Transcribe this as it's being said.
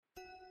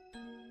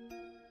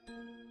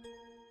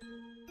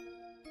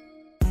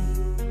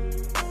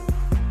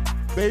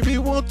Baby,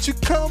 won't you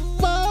come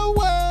my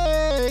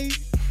way?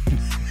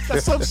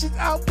 That's something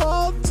I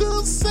want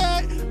to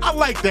say. I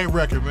like that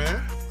record,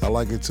 man. I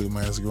like it too,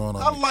 man. It's growing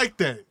on I me. like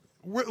that.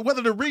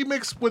 Whether the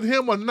remix with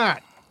him or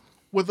not,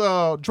 with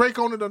Drake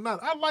on it or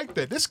not, I like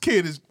that. This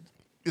kid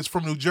is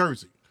from New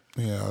Jersey.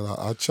 Yeah,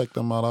 I checked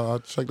him out. I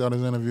checked out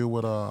his interview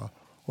with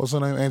what's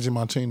her name, Angie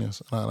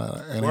Martinez,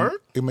 and Word?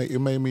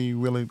 it made me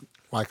really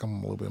like him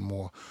a little bit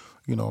more.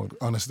 You know,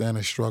 understand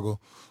his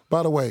struggle.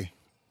 By the way,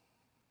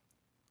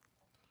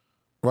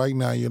 right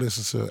now you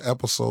listen to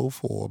episode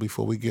 4.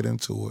 Before we get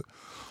into it,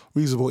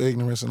 Reasonable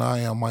Ignorance, and I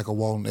am Michael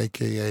Walton,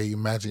 a.k.a.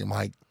 Magic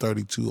Mike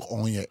 32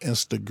 on your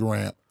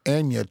Instagram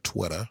and your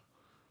Twitter.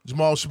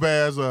 Jamal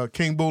Shabazz,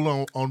 King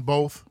Bula on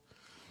both.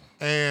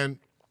 And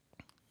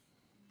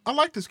I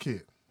like this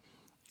kid.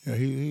 Yeah,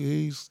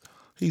 he's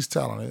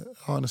talented.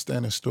 I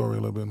understand his story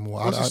a little bit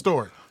more. What's the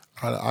story?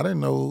 I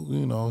didn't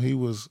know, he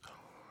was,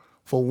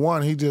 for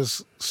one, he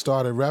just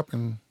started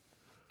rapping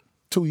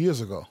 2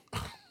 years ago.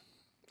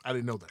 I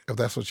didn't know that. If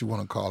that's what you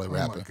want to call it,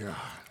 rapping. Oh, my God.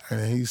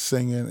 And he's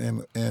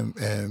singing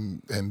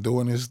and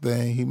doing his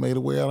thing. He made a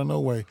way out of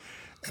no way.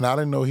 And I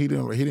didn't know he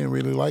didn't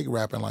really like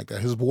rapping like that.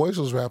 His voice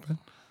was rapping,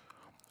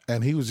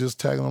 and he was just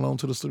tagging along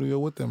to the studio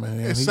with them. And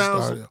It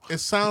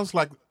sounds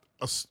like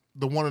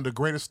one of the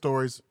greatest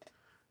stories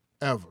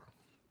ever.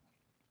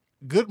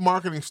 Good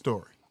marketing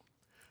story.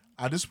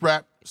 I just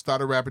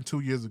started rapping 2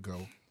 years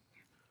ago.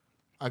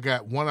 I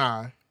got one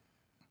eye.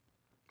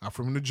 I'm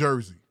from New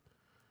Jersey.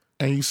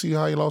 And you see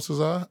how he lost his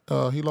eye?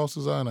 He lost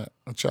his eye in a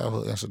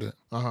childhood incident.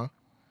 Uh-huh.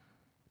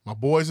 My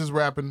boys is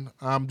rapping.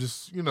 I'm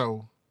just in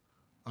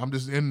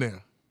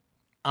there.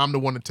 I'm the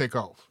one to take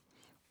off.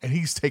 And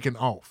he's taking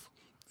off.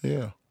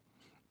 Yeah.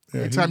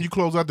 Anytime you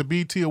close out the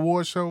BT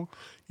Awards show,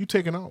 you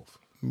taking off.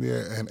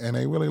 Yeah, and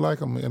they really like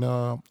him. And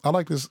I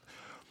like this.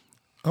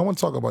 I want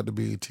to talk about the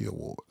BET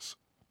Awards.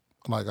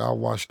 Like, I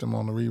watched them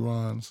on the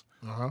reruns.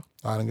 Uh-huh.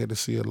 I didn't get to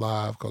see it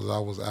live because I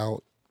was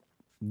out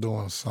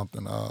doing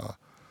something.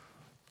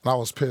 I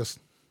was pissed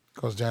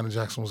because Janet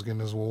Jackson was getting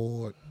this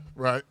award.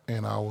 Right.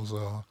 And I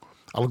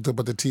looked up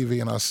at the TV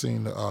and I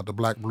seen the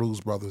Black Blues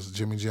Brothers,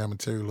 Jimmy Jam and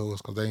Terry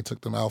Lewis, because they ain't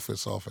took them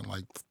outfits off in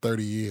like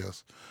 30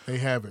 years. They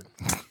haven't.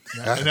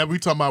 And then we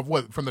talking about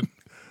what?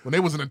 When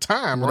they was in the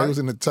time, when right? they was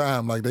in the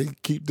time, like they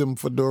keep them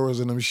fedoras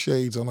and them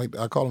shades on. Like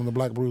I call them the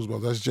Black Blues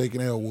Brothers. That's Jake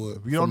and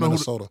Elwood from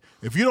Minnesota.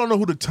 If you don't know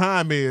who the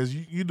time is,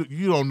 you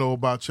don't know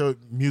about your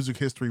music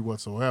history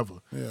whatsoever.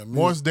 Yeah,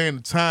 Morris Day and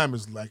the Time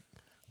is like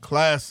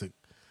classic.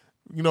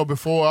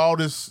 Before all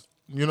this,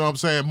 you know what I'm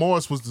saying?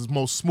 Morris was the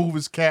most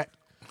smoothest cat.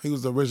 He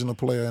was the original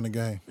player in the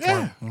game.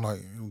 Yeah. Like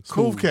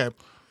Smooth cat.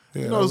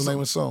 Yeah, that was the name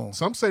of the song.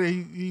 Some say that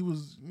he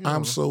was,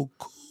 I'm so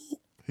cool.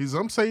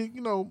 Some say,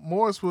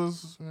 Morris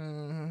was...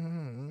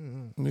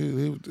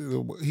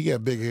 He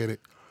got big-headed,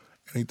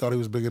 and he thought he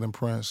was bigger than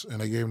Prince, and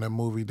they gave him that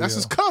movie deal. That's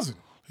his cousin.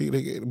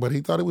 But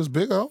he thought it was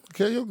big.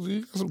 Okay, he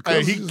got some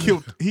Hey,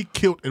 cousins. he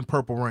killed in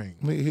Purple Rain.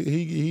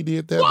 He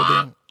did that, but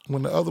then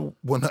when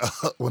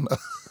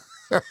the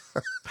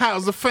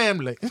How's the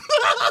family?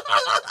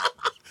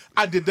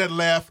 I did that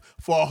laugh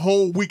for a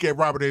whole week at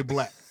Robert A.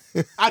 Black.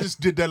 I just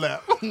did that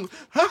laugh.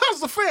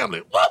 How's the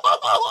family?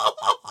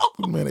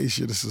 Man, they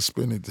should have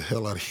suspended the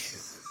hell out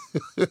of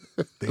you.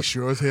 They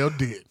sure as hell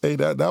did. Hey,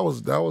 that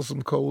was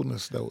some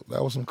coldness.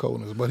 That was some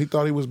coldness. But he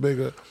thought he was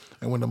bigger,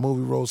 and when the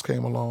movie roles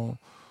came along,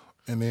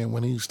 and then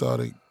when he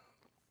started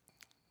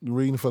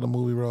reading for the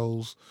movie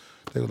roles,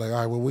 they were like,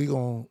 all right, well, we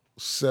gonna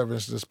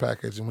severance this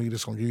package, and we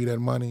just gonna give you that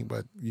money,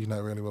 but you're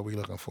not really what we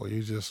looking for.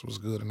 You just was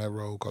good in that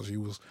role because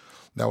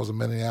that was a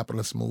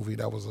Minneapolis movie.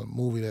 That was a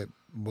movie that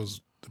was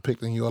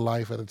depicting your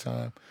life at the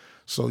time.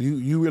 So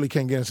you really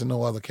can't get into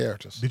no other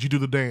characters. Did you do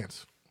the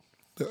dance?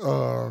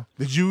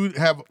 Did you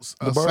have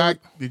a bird?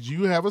 Did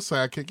you have a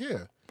sidekick?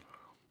 Yeah,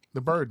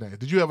 the bird dance.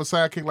 Did you have a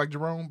sidekick like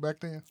Jerome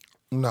back then?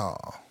 No.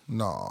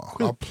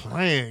 Quit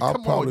playing. I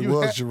Come probably on,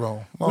 was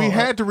Jerome. We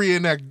had to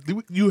reenact.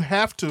 You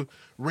have to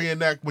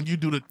reenact when you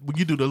do the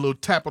little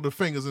tap of the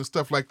fingers and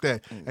stuff like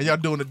that, and y'all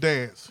doing the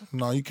dance.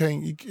 No, you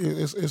can't.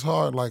 It's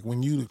hard. Like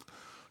when you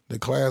the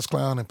class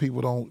clown and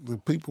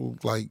people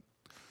like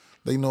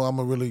they know I'm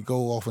gonna really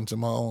go off into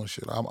my own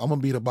shit. I'm gonna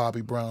be the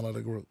Bobby Brown of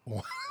the group.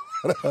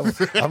 I'm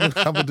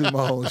gonna do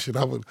my own shit.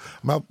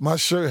 My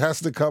shirt has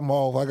to come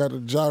off. I got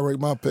to gyrate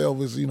my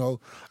pelvis.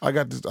 I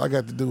got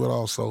to do it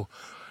all. So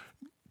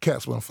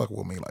cats wouldn't fuck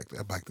with me like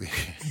that back then.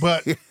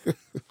 But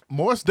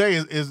Morris Day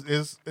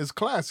is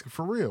classic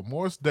for real.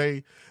 Morris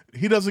Day,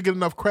 he doesn't get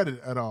enough credit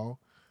at all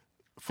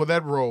for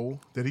that role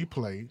that he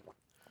played.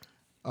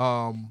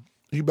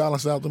 He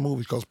balanced out the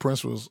movie because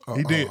Prince was.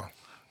 He did.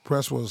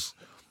 Prince was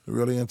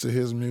really into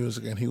his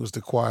music, and he was the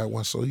quiet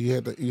one. So he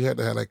had to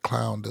have that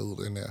clown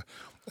dude in there,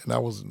 and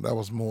that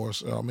was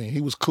Morris. I mean,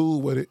 he was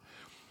cool with it,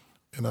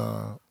 and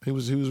he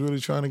was really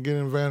trying to get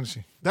in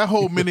Vanity. That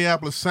whole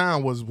Minneapolis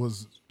sound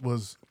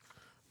was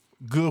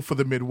good for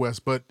the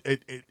Midwest, but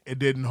it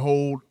didn't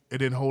hold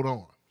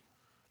on.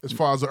 As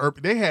far as the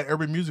urban, they had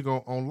urban music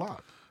on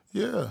lock.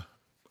 Yeah,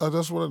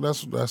 that's what.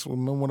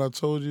 Remember when I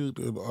told you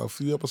a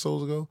few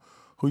episodes ago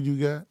who you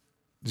got?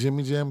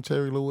 Jimmy Jam,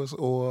 Terry Lewis,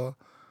 or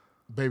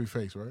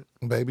Babyface, right?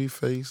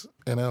 Babyface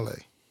in L.A.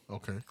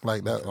 Okay.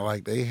 Like that,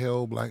 like they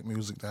held black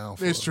music down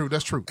for It's true.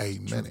 That's true. a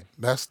minute.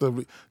 That's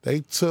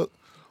they took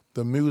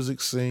the music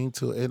scene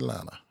to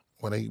Atlanta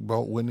when they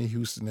brought Whitney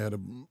Houston there to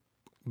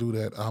do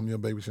that "I'm Your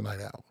Baby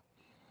Tonight" album,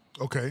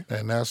 Okay.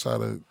 and that's how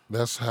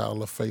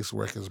LaFace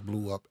Records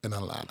blew up in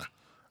Atlanta.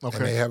 Okay.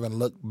 And they haven't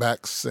looked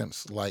back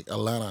since, like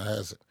Atlanta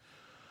has it.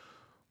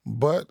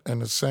 But in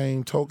the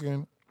same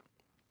token,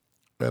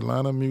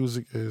 Atlanta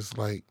music is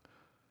like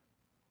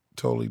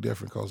totally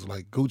different because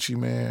like Gucci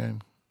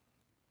Mane,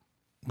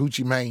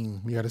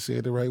 you got to say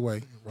it the right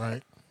way.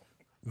 Right.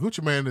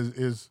 Gucci Mane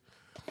is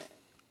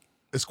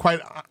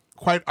quite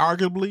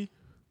arguably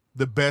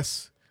the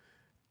best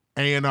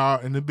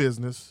A&R in the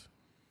business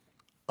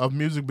of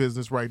music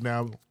business right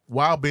now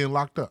while being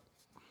locked up.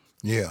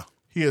 Yeah.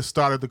 He has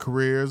started the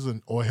careers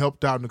or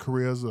helped out in the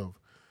careers of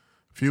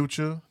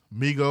Future,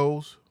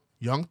 Migos,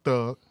 Young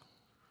Thug,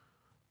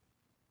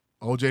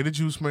 OJ the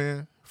Juice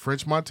Man,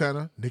 French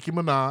Montana, Nicki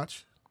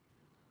Minaj,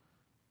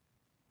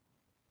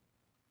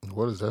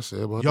 What does that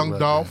say about Young the rap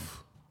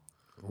Dolph.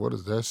 game? What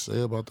does that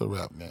say about the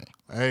rap game?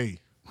 Hey,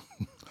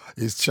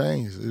 It's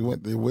changed. It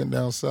went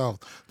down south.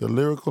 The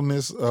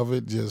lyricalness of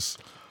it just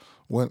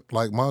went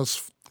like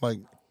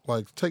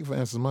take for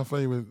instance, my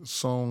favorite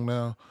song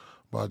now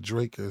by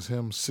Drake is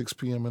him 6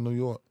 p.m. in New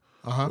York.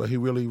 But he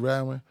really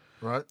rapping.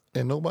 right?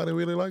 And nobody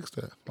really likes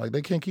that. Like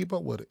they can't keep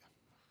up with it.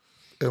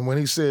 And when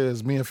he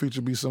says me and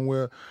Future be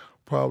somewhere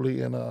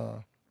probably in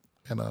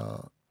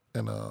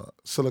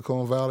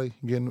Silicon Valley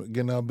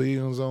getting our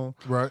billions on,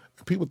 Right.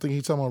 people think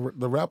he's talking about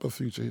the rapper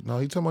Future. No,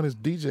 he's talking about his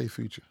DJ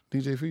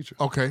Future.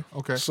 Okay.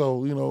 So,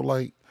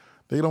 like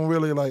they don't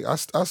really like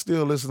I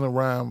still listen to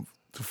rhyme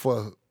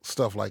for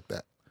stuff like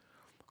that.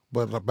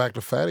 But back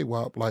to Fatty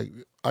Wap, like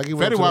I give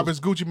it Fetty up to Wap those- is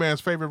Gucci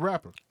Mane's favorite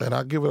rapper. and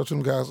I give it up to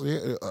them guys.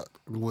 Yeah,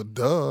 well,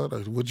 duh.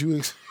 Like, would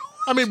you?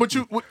 I mean, but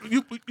you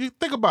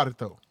think about it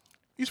though.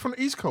 He's from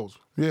the East Coast.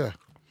 Yeah,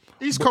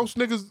 East Coast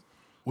niggas,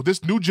 well,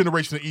 this new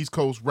generation of East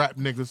Coast rap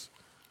niggas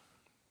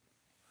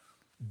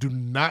do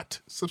not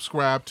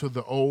subscribe to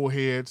the old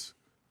heads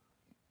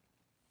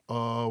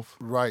of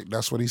right.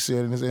 That's what he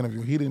said in his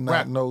interview. He did not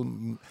Rap.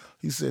 know.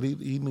 He said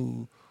he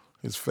knew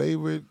his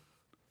favorite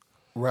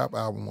rap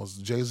album was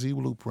Jay-Z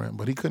Blueprint,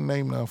 but he couldn't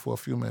name none for a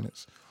few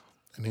minutes.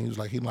 And he was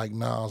like, he like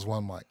Nas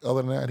one mic.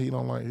 Other than that, he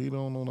don't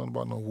know nothing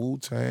about no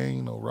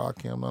Wu-Tang, no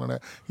Rakim, none of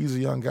that. He's a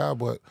young guy,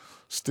 but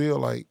still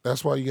like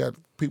that's why you got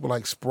people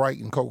like Sprite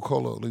and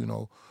Coca-Cola.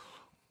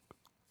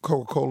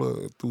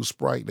 Coca-Cola through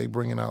Sprite, they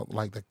bringing out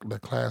like the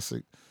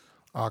classic,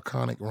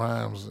 iconic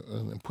rhymes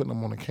and putting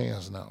them on the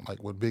cans now,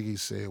 like what Biggie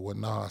said, what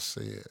Nas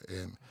said,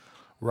 and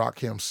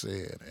Rakim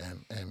said,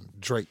 and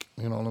Drake.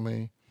 You know what I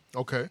mean?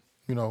 okay.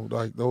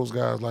 Like those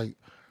guys, like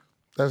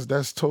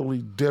that's totally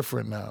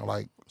different now.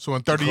 Like So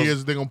in 30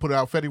 years they're gonna put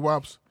out Fetty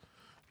Waps.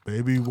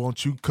 Baby,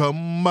 won't you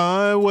come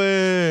my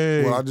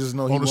way? well, I just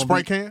know he on the won't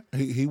Sprite be, can.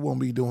 He won't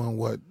be doing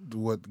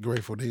what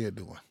Grateful Dead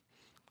doing.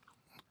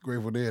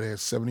 Grateful Dead had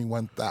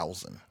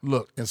 71,000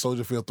 Look, in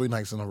Soldier Field 3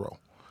 nights in a row.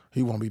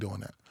 He won't be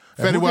doing that.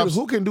 Fetty And Wap's-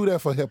 who can do that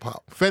for hip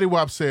hop? Fetty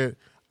Wap said,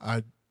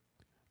 I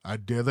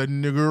dare that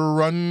nigga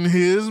run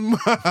his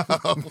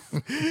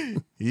mouth,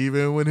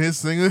 even when his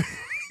singer.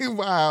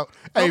 Wow.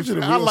 Hey, Those are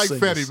the I real like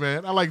singers. Fetty,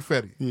 man. I like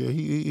Fetty. Yeah,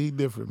 he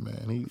different,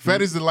 man.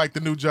 Fetty's like the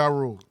new Ja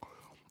Rule.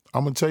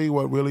 I'm gonna tell you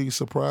what really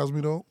surprised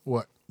me though.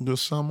 What?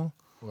 This summer,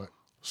 What?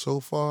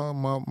 so far,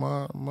 my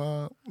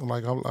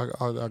like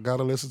I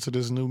gotta listen to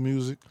this new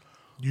music.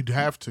 You'd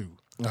have to.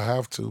 I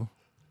have to,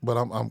 but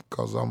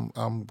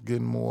I'm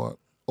getting more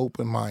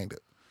open minded.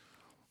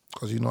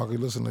 Cause I can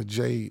listen to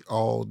Jay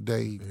all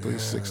day,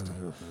 360,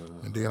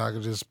 and then I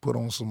can just put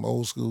on some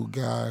old school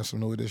guys, some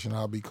New Edition.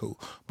 I'll be cool.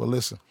 But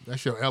listen,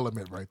 That's your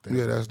element right there.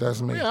 yeah,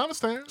 that's me. Yeah, I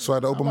understand. So I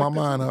had to open I like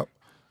my that. mind up.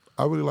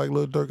 I really like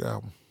Lil Durk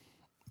album.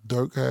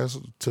 Durk has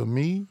to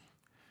me,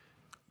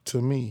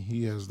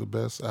 he has the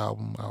best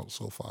album out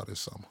so far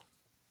this summer.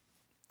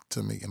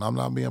 To me, and I'm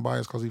not being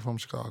biased because he's from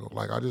Chicago.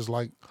 Like I just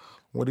like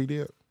what he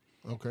did.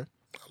 Okay.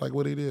 I like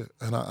what he did,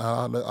 and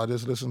I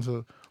just listened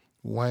to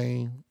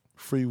Wayne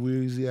Free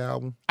Weezy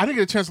album. I didn't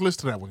get a chance to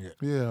listen to that one yet.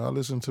 Yeah, I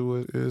listened to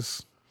it.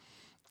 It's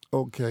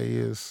okay.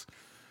 It's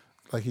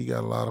like he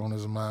got a lot on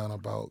his mind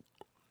about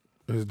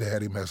his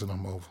daddy messing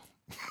him over.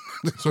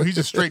 So he's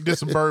just straight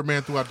dissing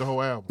Birdman throughout the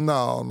whole album.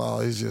 No,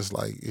 it's just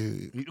like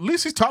At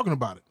least he's talking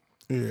about it.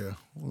 yeah.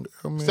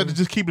 I mean, Instead of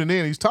just keeping it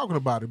in, he's talking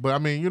about it. But I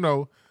mean,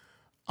 the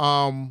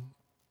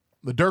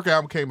Dirk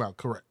album came out,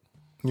 correct.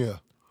 yeah.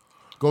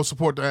 Go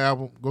support the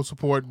album. Go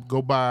support,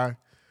 go buy,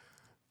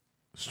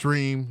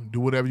 stream, do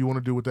whatever you want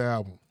to do with the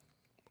album.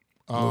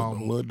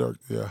 Lil Durk,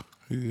 yeah.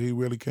 He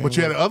really came. But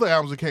you had with other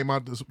albums that came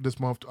out this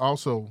month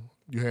also.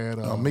 You had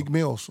it. Meek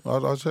Mills.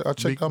 I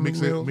checked out Meek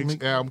Mills.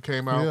 Meek's album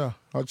came out. Yeah,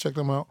 I checked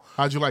him out.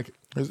 How'd you like it?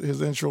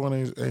 His intro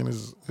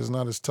is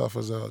not as tough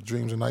as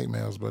Dreams and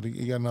Nightmares, but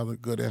he got another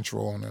good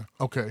intro on there.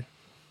 Okay.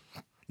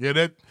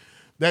 Yeah,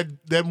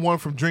 that one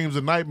from Dreams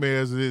and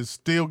Nightmares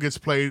still gets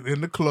played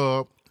in the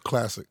club,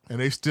 Classic.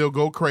 and they still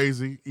go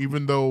crazy,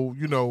 even though,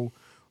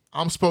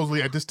 I'm supposed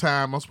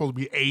to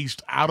be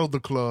aged out of the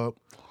club,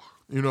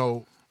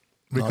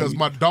 because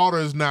my daughter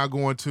is now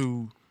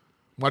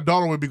my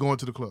daughter would be going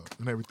to the club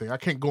and everything. I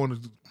can't go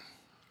into,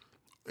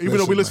 even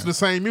though we listen to the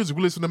same music,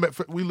 we listen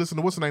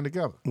to what's the name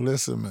together.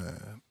 Listen,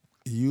 man,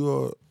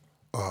 you're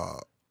a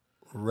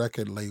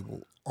record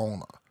label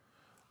owner.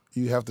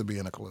 You have to be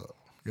in a club.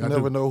 You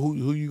never know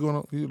who you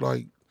gonna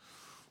like.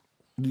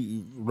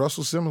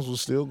 Russell Simmons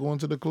was still going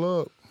to the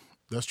club.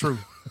 That's true.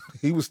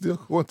 He was still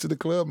going to the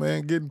club,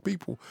 man, getting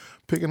people,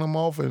 picking them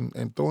off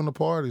and throwing the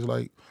parties.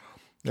 Like,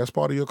 that's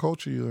part of your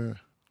culture you're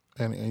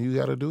in. And you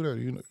got to do that.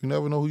 You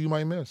never know who you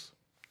might miss.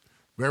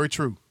 Very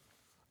true.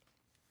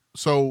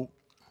 So,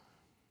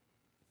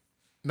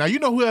 now you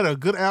know who had a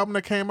good album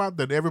that came out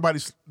that I'm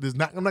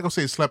not going to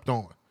say slept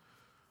on.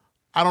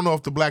 I don't know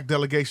if the black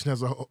delegation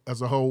as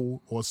a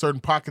whole or certain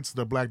pockets of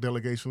the black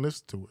delegation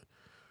listen to it.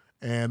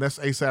 And that's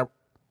A$AP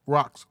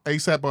Rock's not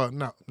A$AP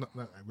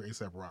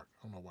Rock.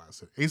 I don't know why I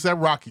said A$AP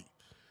Rocky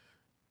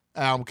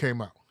album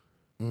came out.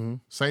 Mm-hmm.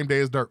 Same day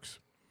as Dirk's.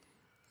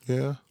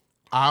 Yeah.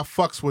 I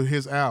fucks with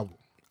his album.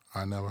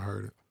 I never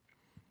heard it.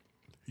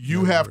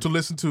 You have to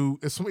listen to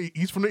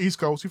he's from the East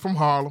Coast. He's from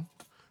Harlem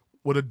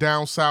with a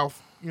down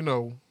south,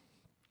 down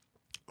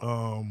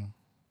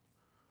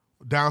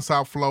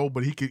south flow,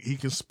 but he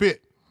can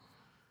spit.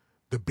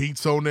 The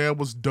beats on there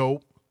was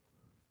dope.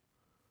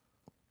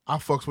 I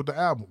fucks with the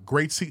album.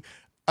 Great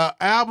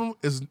album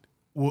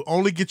will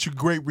only get you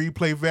great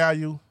replay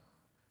value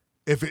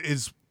if it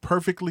is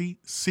perfectly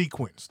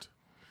sequenced.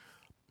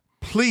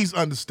 Please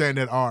understand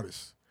that,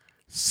 artist.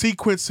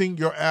 Sequencing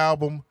your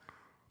album,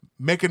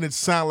 making it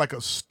sound like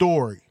a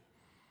story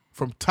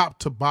from top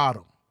to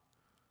bottom.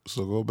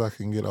 So go back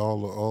and get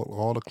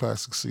all the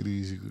classic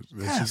CDs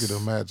that you could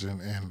imagine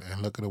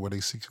and look at the way they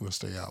sequence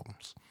their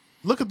albums.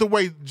 Look at the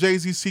way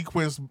Jay-Z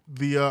sequenced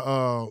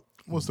the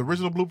what's the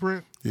original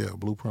Blueprint? Yeah,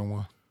 Blueprint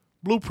 1.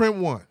 Blueprint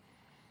 1.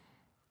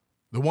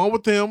 The one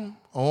with them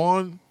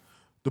on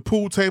the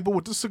pool table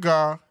with the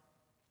cigar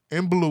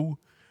in blue.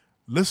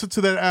 Listen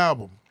to that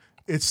album.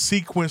 It's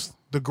sequenced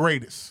the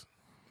greatest.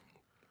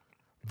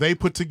 They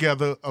put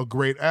together a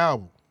great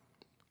album.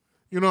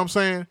 You know what I'm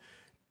saying?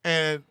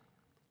 And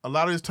a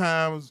lot of these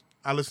times,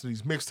 I listen to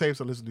these mixtapes,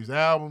 I listen to these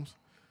albums,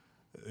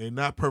 they're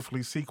not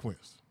perfectly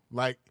sequenced.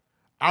 Like,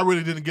 I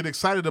really didn't get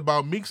excited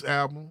about Meek's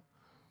album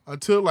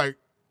until, like,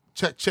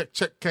 Check, Check,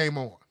 Check came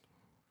on.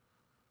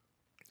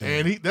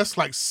 And he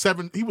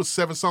was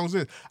 7 songs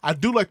in. I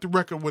do like the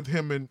record with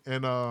him and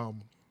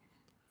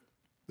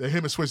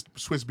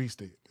Swiss Beats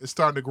did. It's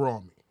starting to grow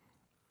on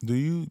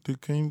me.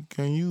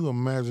 Can you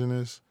imagine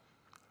this?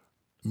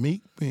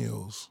 Meek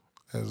Mills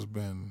has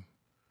been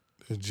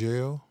in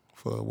jail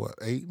for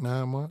 8,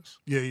 9 months?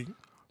 Yeah.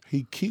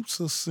 He keeps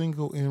a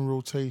single in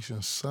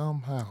rotation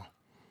somehow.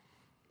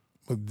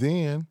 But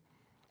then,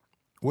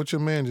 what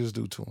your man just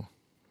do to him?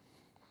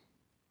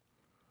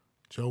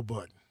 Joe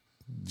Budden.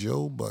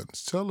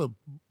 Tell her,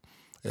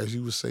 as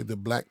you would say, the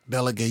black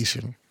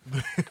delegation.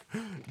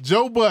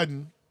 Joe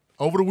Budden,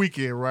 over the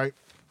weekend, right?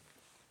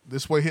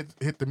 This way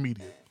hit the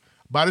media.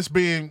 By this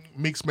being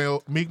Meek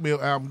Mill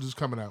album just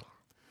coming out,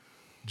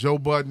 Joe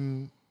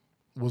Budden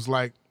was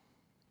like,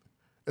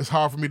 it's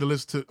hard for me to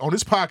listen to, on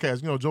this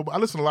podcast, Joe, I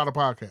listen to a lot of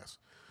podcasts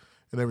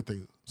and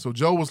everything. So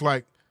Joe was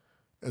like,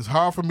 it's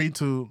hard for me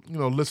to,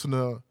 listen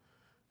to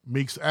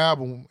Meek's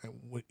album.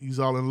 He's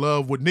all in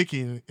love with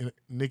Nicki in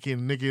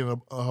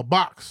a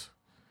box.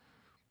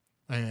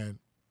 And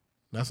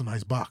that's a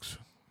nice box.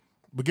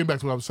 But getting back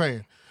to what I was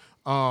saying,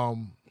 I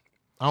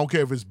don't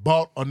care if it's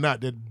bought or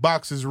not, that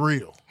box is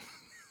real.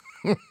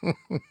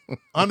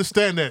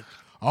 Understand that.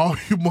 All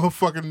you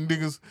motherfucking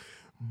niggas,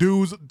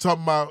 dudes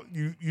talking about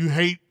you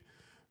hate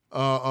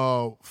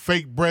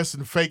fake breasts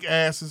and fake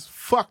asses.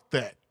 Fuck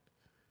that.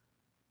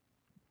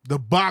 The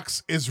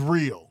box is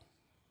real.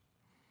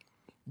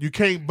 You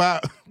can't. Yeah,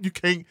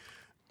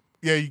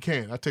 you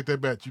can. I take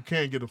that back. You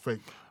can't get a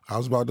fake. I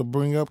was about to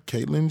bring up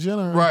Caitlyn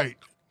Jenner. Right.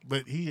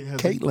 But he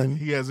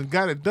hasn't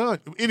got it done.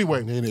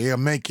 Anyway. They're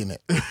making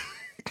it.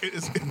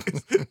 it's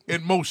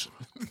in motion.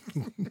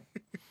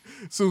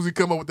 As soon as he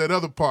come up with that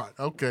other part.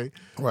 Okay.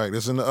 Right,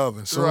 it's in the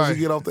oven. As soon as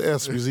he get off the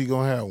ESPYs, he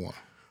gonna have one.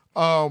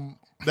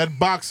 That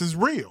box is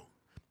real.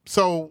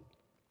 So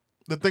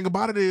the thing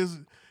about it is,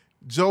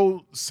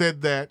 Joe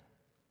said that,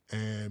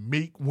 and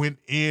Meek went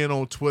in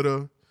on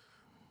Twitter,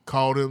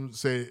 called him,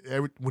 said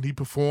when he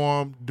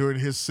performed during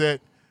his set,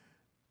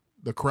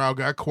 the crowd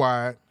got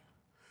quiet.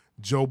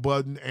 Joe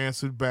Budden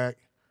answered back,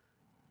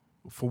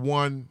 for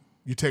one,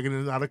 you're taking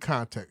it out of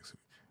context.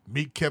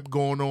 Meek kept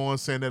going on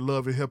saying that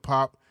love and hip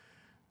hop,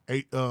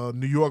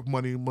 New York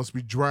money must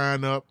be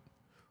drying up,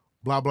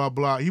 blah, blah,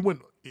 blah.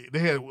 They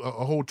had a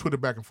whole Twitter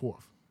back and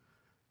forth.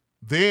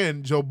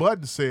 Then Joe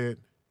Budden said,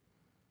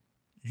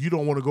 you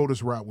don't want to go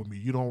this route with me.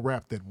 You don't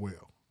rap that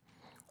well.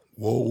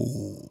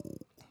 Whoa.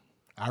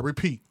 I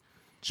repeat,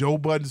 Joe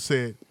Budden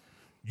said,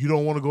 you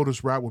don't want to go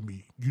this route with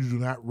me. You do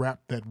not rap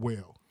that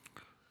well.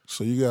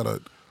 So you got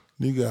a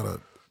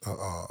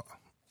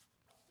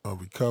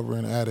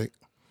recovering addict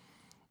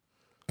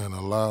and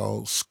a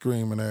loud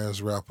screaming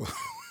ass rapper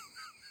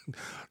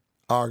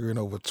arguing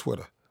over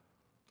Twitter.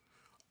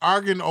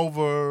 Arguing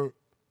over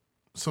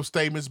some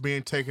statements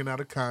being taken out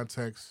of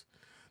context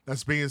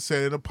that's being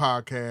said in a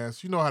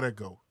podcast. You know how that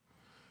go.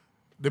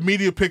 The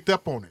media picked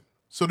up on it.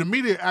 So the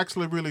media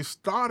actually really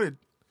started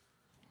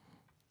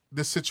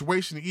this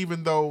situation,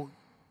 even though,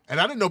 and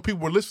I didn't know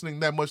people were listening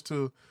that much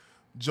to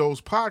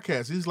Joe's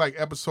podcast. He's like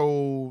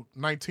episode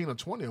 19 or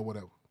 20 or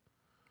whatever.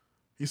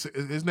 He said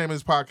his name of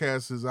his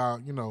podcast is I'll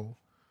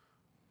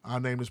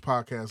name this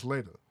podcast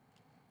later.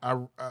 I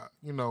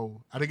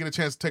didn't get a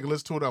chance to take a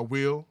listen to it. I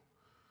will.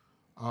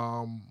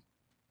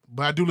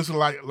 But I do listen to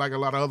like a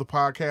lot of other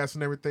podcasts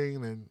and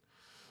everything. And,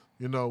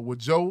 with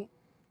Joe's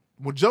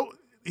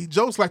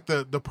like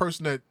the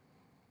person that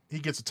he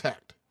gets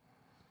attacked.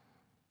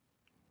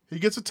 He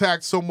gets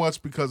attacked so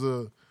much because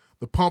of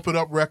the Pump It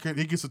Up record.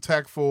 He gets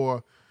attacked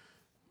for,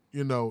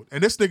 and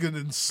this nigga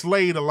done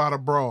slayed a lot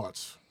of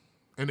broads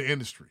in the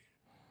industry.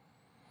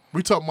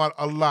 We talking about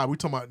a lot. We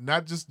talking about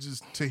not just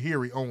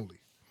Tahiri only.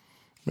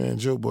 Man,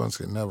 Joe Budden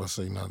could never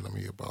say nothing to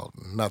me about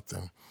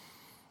nothing.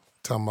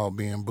 Talking about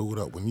being booed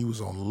up when you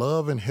was on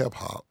Love and Hip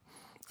Hop,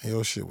 and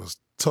your shit was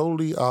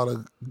totally out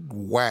of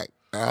whack,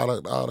 out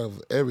of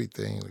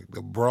everything.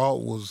 The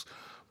broad was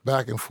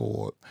back and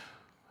forth,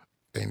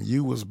 and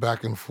you was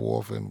back and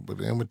forth, but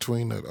in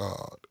between the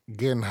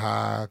getting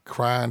high,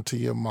 crying to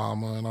your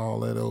mama, and all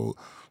that old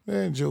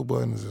man. Joe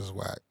Budden is just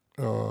whack.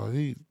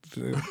 He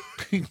terrible.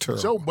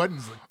 Joe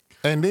Budden's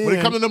and then when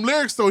it comes to them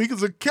lyrics, though, he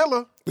was a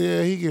killer.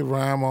 Yeah, he can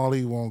rhyme all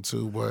he want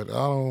to, but I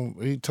don't.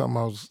 He talking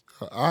about.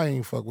 I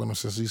ain't fuck with him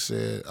since he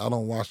said I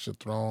don't watch the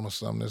throne or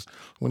something.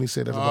 When he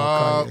said that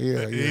about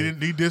Kanye, yeah.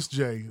 He dissed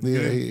Jay.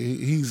 Yeah,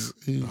 he's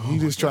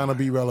just trying to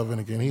be relevant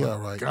again. He all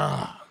right.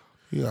 God.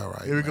 He all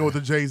right. Here we go with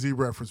the Jay-Z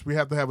reference. We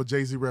have to have a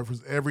Jay-Z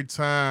reference every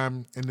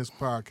time in this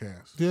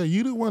podcast. Yeah,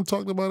 you the one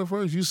talked about it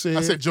first. You said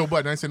I said Joe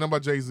Budden. I ain't said nothing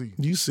about Jay-Z.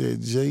 You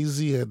said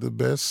Jay-Z had the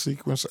best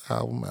sequence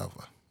album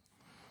ever.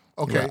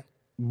 Okay. Right.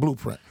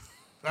 Blueprint.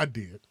 I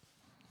did.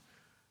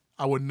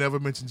 I would never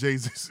mention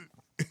Jay-Z's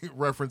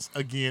reference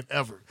again,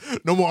 ever.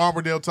 No more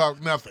Armadale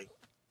talk, nothing.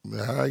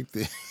 All right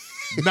then.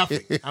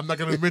 Nothing. I'm not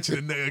going to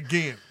mention it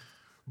again.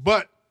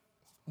 But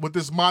with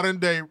this modern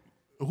day,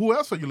 who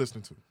else are you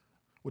listening to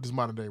with this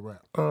modern day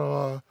rap?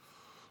 I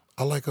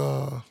like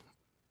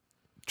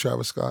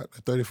Travis Scott,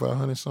 the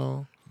 3500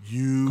 song.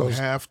 You got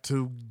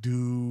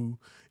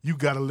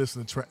to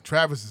listen to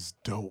Travis is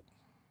dope.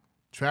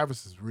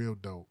 Travis is real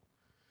dope.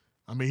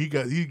 I mean, he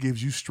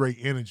gives you straight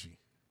energy.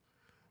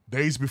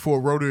 Days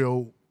Before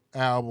Rodeo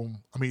album,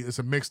 it's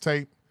a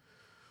mixtape.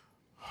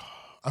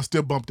 I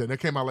still bumped that. That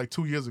came out like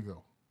 2 years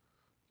ago,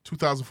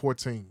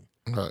 2014.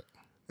 Right.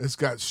 It's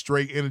got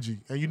straight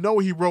energy. And he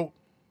wrote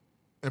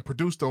and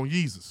produced on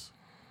Yeezus.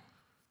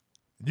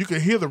 You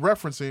can hear the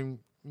referencing,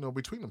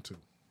 between them two.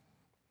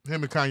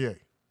 Him and Kanye.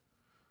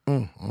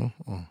 Him,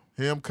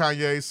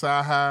 Kanye,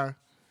 Sci-Hi,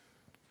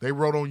 they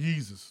wrote on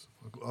Yeezus,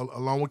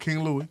 along with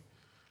King Louis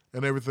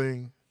and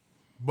everything.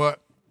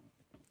 But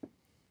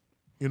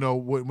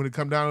when it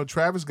come down to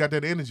Travis, got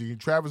that energy.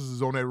 Travis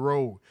is on that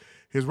road.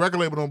 His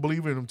record label don't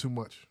believe in him too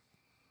much.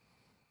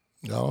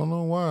 I don't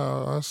know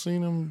why. I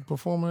seen him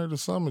performing at the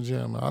Summer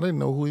Jam. I didn't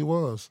know who he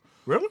was.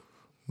 Really?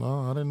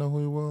 No, I didn't know who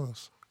he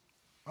was.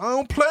 I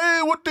don't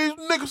play with these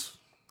niggas.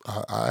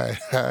 I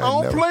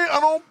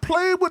don't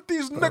play with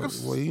these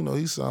niggas. Well,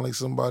 he sound like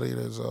somebody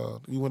that's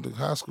he went to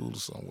high school or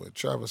somewhere.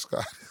 Travis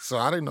Scott. So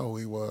I didn't know who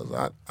he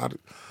was.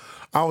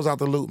 I was out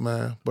the loop,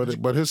 man.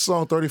 But his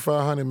song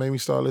 3500 made me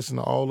start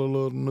listening to all the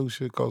little new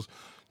shit because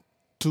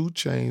 2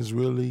 Chainz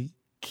really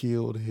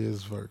killed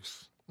his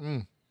verse.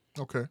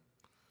 Okay.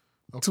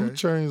 2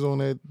 Chainz on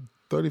that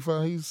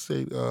 35. He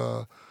said,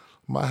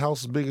 "My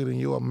house is bigger than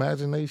your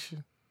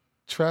imagination."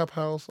 Trap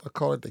house, I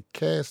call it the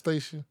gas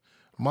station.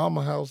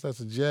 Mama house, that's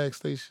a jag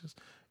station.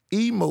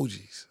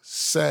 Emojis,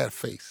 sad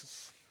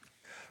faces.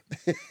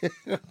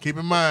 Keep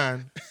in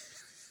mind,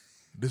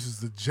 this is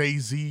the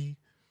Jay-Z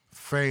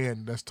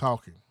fan that's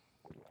talking.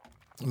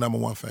 Number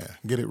 1 fan.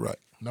 Get it right.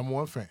 Number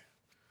 1 fan.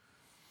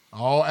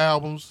 All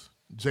albums,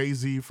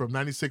 Jay-Z from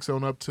 96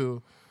 on up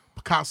to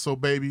Picasso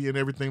Baby and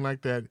everything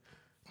like that.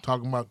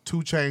 Talking about 2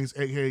 Chainz,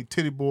 a.k.a.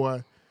 Titty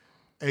Boy,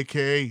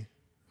 a.k.a.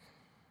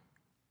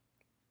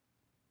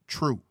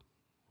 True.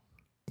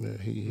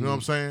 Yeah, you know what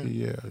I'm saying?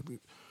 Yeah.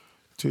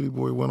 Titty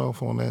Boy went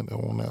off on that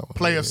one.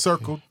 Player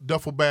Circle,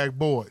 Duffel Bag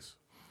Boys.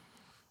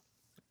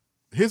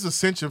 His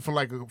ascension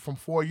from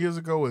 4 years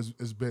ago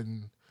has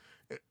been...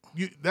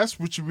 that's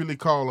what you really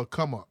call a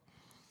come up.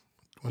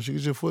 Once you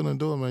get your foot in the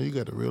door, man, you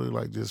got to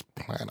really just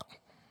plan them.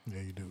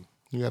 Yeah, you do.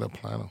 You got to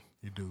plan them.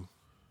 You do.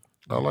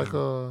 I like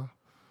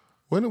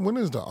when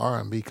is the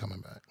R&B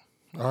coming back?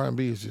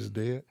 R&B is just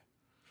dead.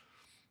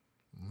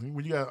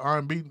 When you got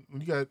R&B,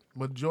 when you got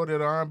majority of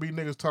the R&B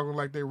niggas talking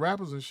like they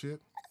rappers and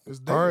shit, it's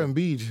dead.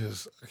 R&B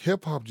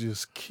hip hop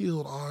just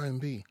killed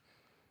R&B.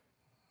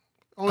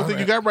 Only thing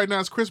you got right now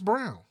is Chris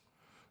Brown.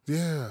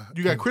 Yeah.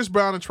 You got Chris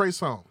Brown and Trey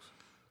Songz.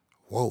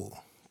 Whoa.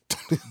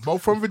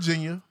 Both from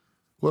Virginia.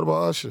 What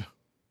about Usher?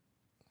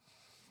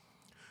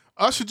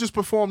 Usher just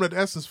performed at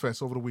Essence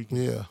Fest over the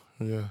weekend.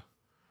 Yeah.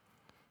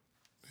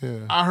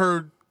 Yeah. I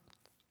heard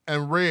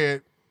and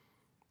read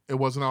it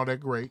wasn't all that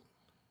great.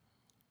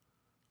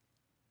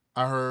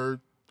 I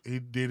heard he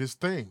did his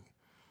thing.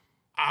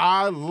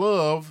 I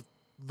love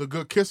the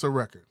Good Kisser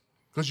record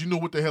because you knew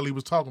what the hell he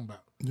was talking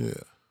about. Yeah.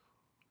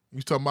 He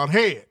was talking about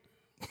head.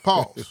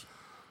 Pause.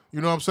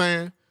 You know what I'm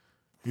saying?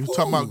 He was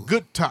talking about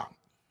good top.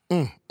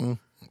 And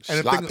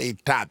Sloppy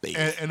toppy.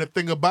 And the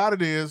thing about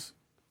it is,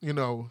 you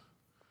know,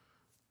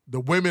 the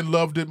women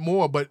loved it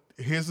more. But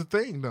here's the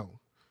thing, though.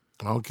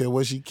 I don't care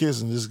what she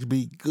kissing, just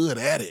be good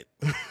at it.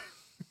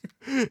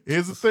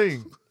 Here's the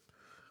thing.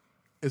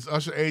 Is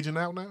Usher aging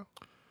out now?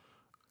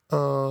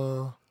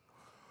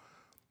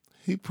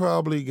 He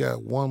probably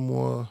got one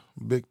more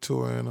big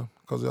tour in him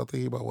because I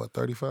think he about, what,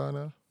 35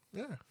 now?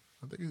 Yeah.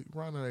 I think he's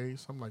around that age,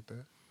 something like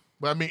that.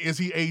 But, I mean, is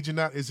he aging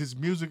out? Is his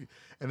music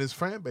and his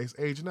fan base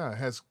aging out?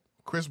 Has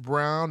Chris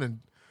Brown and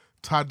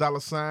Ty Dolla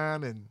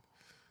 $ign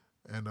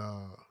and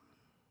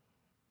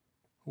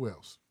who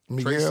else?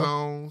 Trey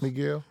Songz.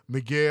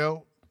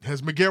 Miguel.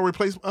 Has Miguel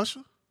replaced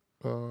Usher?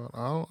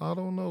 I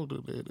don't know.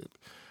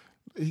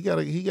 He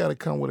gotta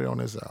come with it on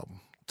this album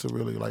to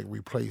really like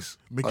replace.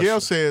 Miguel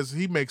Usher. says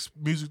he makes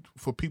music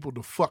for people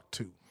to fuck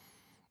to.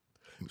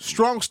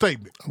 Strong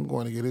statement. I'm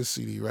going to get his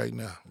CD right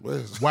now.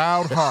 Where's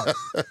Wild Heart.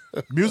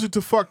 Music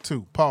to fuck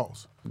to.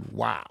 Pause.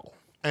 Wow.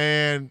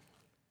 And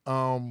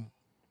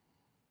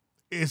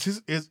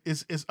is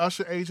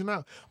Usher aging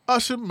out?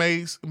 Usher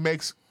makes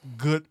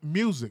good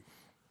music.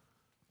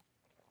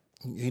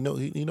 He know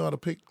how to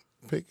pick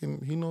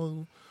and he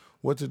knows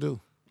what to do.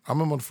 I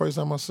remember the first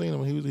time I seen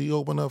him, he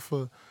opened up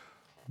for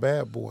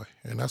Bad Boy,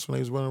 and that's when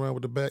he was running around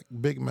with the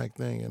Big Mac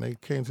thing, and they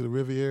came to the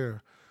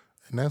Riviera,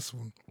 and that's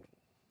when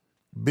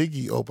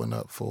Biggie opened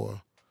up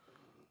for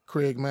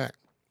Craig Mack.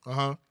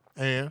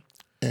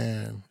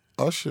 And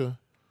Usher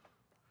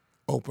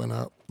opened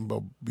up,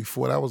 but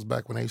before that was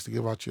back when they used to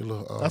give out your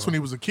little. That's when he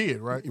was a kid,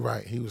 right?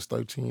 Right, he was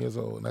 13 years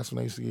old, and that's when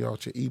they used to give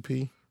out your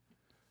EP.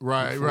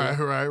 Right.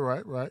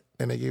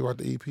 And they gave out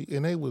the EP,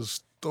 and they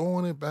was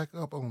throwing it back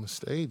up on the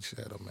stage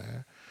at him,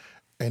 man.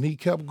 And he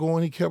kept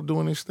going, he kept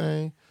doing his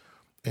thing,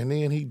 and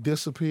then he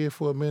disappeared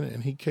for a minute,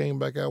 and he came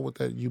back out with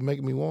that "You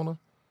Make Me Wanna."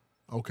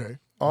 Okay.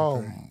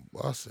 Oh,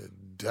 I said,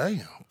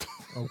 damn.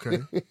 Okay.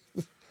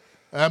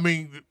 I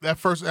mean, that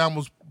first album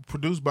was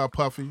produced by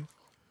Puffy,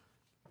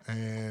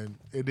 and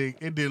it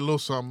did a little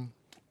something.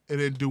 It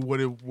didn't do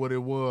what it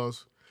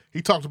was.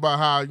 He talked about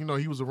how, you know,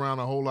 he was around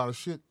a whole lot of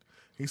shit.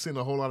 He seen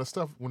a whole lot of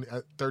stuff when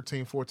at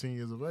 13, 14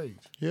 years of age.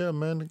 Yeah,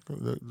 man,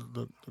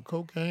 the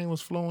cocaine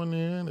was flowing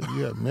in.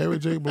 You had Mary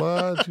J.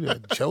 Blige, you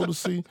had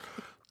Jodeci.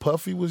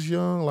 Puffy was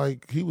young,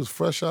 like he was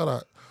fresh out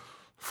of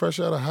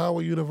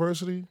Howard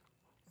University.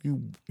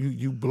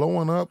 You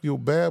blowing up, your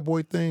Bad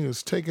Boy thing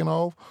is taking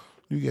off.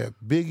 You got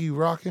Biggie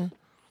rocking,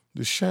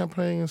 the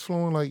champagne is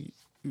flowing. Like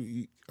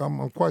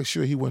I'm quite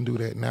sure he wouldn't do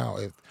that now.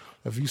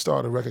 If you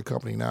started a record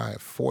company now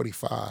at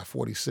 45,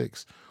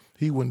 46,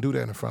 he wouldn't do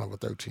that in front of a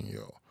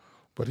 13-year-old.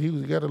 But he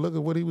got to look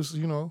at what he was,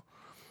 you know.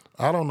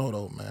 I don't know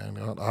though, man.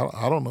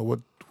 I don't know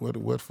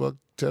what fucked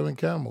Tevin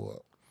Campbell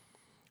up,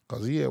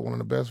 because he had one of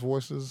the best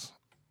voices.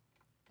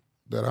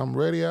 That I'm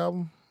Ready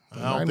album.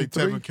 I don't think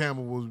Tevin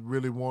Campbell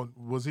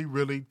was he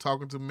really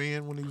talking to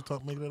men when he was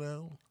making that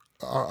album?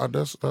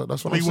 That's what I'm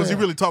saying. Was he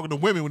really talking to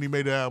women when he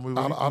made the album?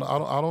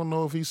 I don't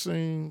know if he's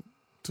seen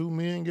two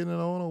men getting it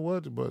on or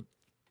what, but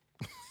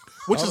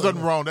which is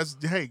nothing wrong. That's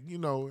you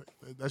know,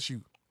 that's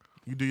you.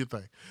 You do your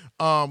thing.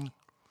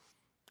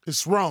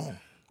 It's wrong.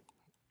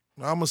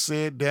 I'm gonna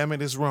say it. Damn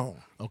it, it's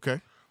wrong. Okay.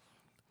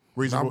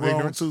 Reasonable I'm wrong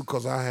ignorance too,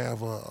 because I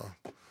have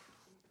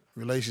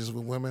relations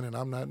with women and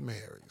I'm not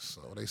married.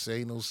 So they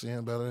say ain't no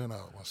sin better than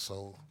ours.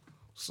 So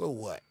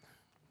what?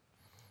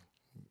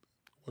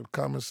 What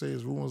comments say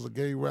is rumors of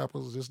gay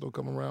rappers just don't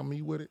come around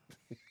me with it.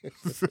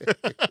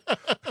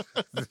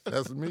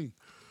 That's me.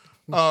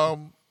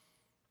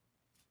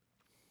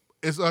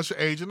 Is Usher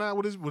aging out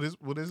with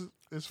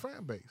his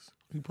fan base?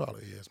 He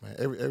probably is, man.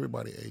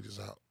 Everybody ages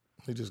out.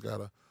 He just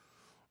gotta.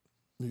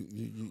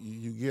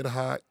 You get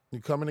hot.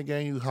 You come in the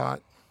game, you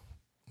hot.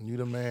 You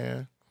the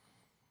man.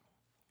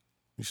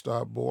 You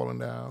start boiling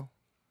down.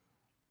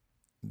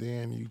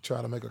 Then you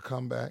try to make a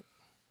comeback.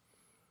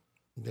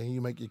 Then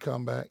you make your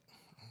comeback.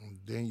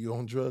 Then you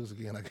on drugs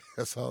again. I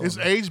guess. His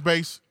age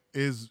base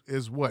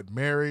is what?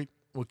 Married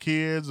with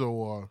kids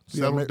or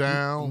settled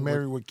down?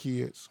 Married with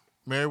kids.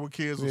 Married with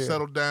kids or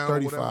settled down?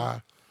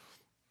 35.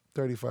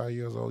 35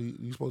 years old.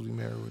 You supposed to be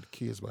married with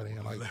kids by then.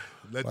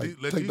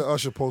 Take the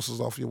Usher posters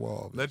off your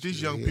wall. Let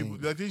these young people,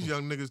 let these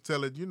young niggas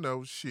tell it. You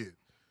know, shit.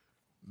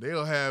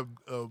 They'll have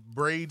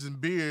braids,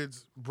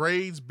 beards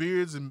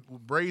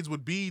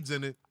with beads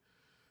in it,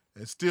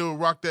 and still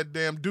rock that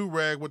damn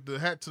do-rag with the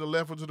hat to the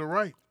left or to the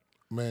right.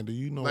 Man, do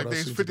you know like what I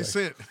there's seen 50 today?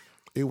 Cent.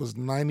 It was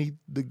 90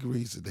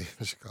 degrees today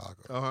in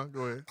Chicago.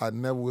 Go ahead. I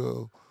never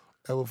will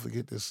ever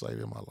forget this sight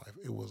in my life.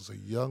 It was a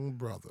young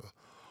brother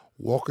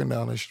walking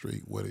down the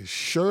street with his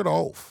shirt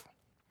off.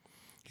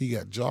 He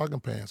got jogging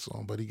pants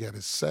on, but he got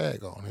his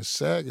sag on. His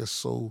sag is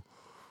so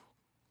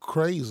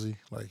crazy,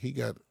 like he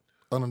got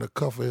under the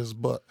cuff of his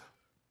butt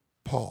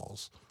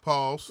Pause.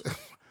 Pause.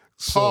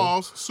 So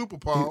Pause. Super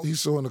pause.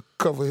 he's showing the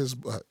cover of his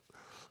butt,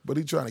 but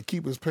he trying to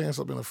keep his pants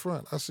up in the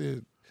front. I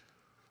said,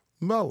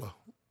 Mella,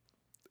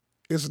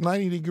 it's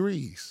 90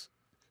 degrees.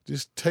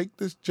 Just take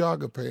this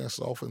jogger pants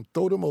off and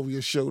throw them over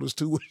your shoulders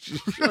too with your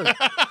shirt.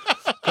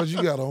 Because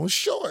you got on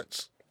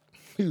shorts.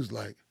 He was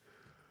like,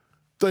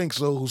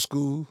 thanks, old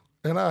school.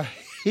 And I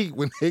hate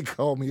when they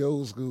call me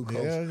old school.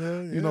 Yeah.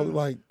 You know,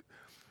 like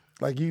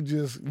you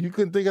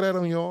couldn't think of that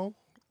on your own.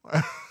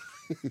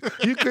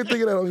 You couldn't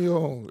think of that on your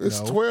own.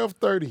 It's No.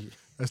 12:30.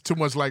 That's too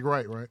much like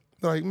right?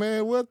 Like,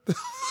 man, what the?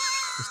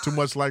 It's too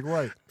much like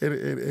right.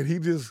 And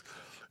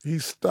he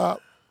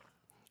stopped,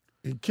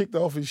 he kicked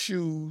off his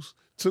shoes,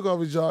 took off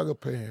his jogger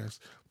pants,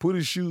 put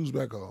his shoes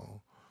back on,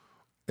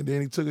 and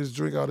then he took his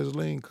drink out of his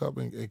lean cup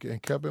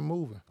and kept it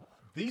moving.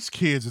 These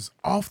kids is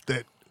off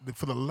that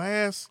for the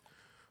last,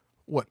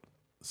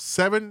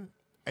 7,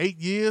 8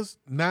 years,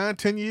 9,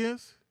 10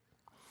 years?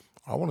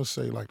 I want to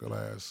say like the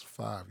last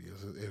 5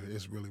 years,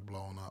 it's really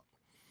blown up.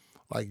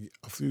 Like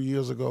a few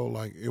years ago,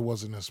 like it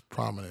wasn't as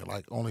prominent.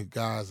 Like only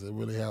guys that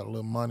really had a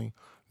little money,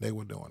 they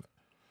were doing it.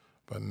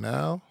 But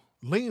now,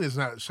 Lean is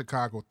not a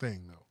Chicago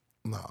thing, though.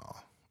 no.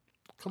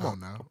 Come on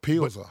now.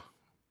 Pills are.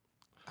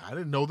 I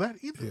didn't know that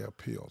either. Yeah,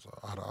 pills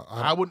are.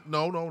 I would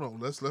no.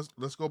 Let's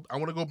go. I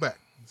want to go back.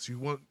 So you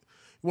want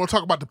to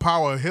talk about the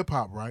power of hip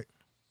hop, right?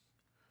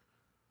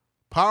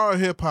 Power of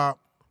hip hop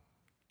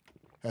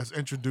has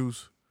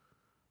introduced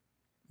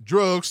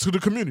drugs to the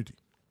community.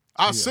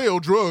 I sell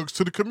drugs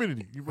to the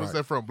community. Where's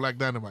that from? Black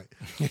Dynamite.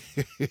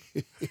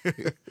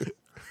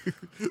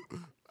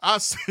 I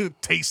said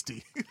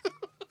tasty.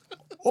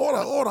 Order,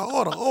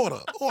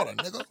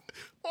 nigga.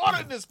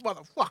 Order this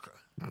motherfucker.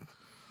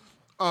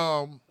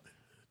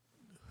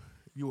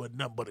 You are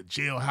nothing but a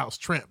jailhouse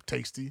tramp,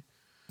 tasty.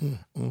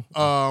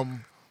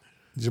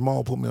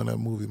 Jamal put me on that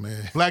movie,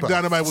 man. Black About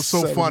Dynamite was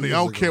so 7 funny. I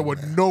years don't care ago,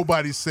 what man.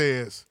 nobody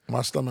says.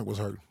 My stomach was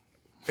hurting.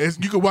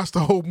 You can watch the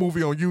whole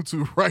movie on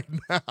YouTube right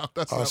now.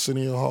 That's how,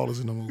 Arsenio Hall is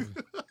in the movie.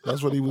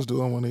 That's what he was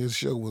doing when his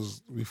show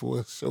was, before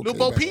his show Lil came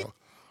Bo back Peep?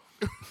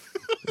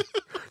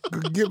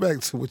 on. Get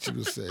back to what you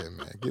were saying,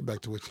 man. Get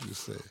back to what you were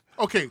saying.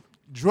 okay,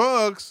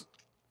 drugs.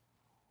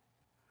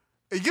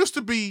 It used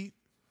to be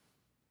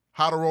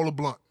how to roll a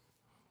blunt.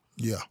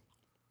 Yeah.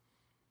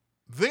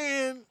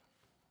 Then,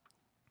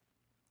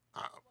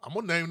 I'm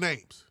going to name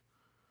names.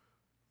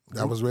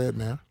 That was Red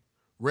Man.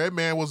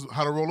 Redman was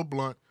how to roll a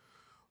blunt,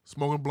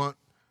 smoking a blunt.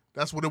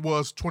 That's what it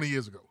was 20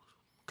 years ago,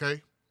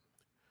 okay?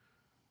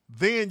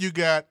 Then you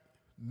got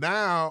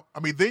the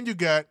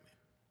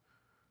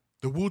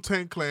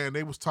Wu-Tang Clan.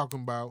 They was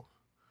talking about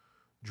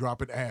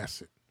dropping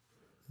acid.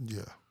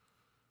 Yeah.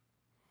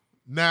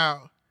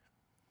 Now,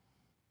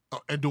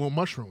 and doing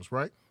mushrooms,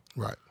 right?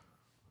 Right.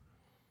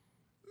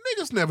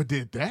 Niggas never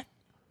did that.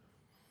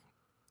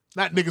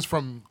 Not niggas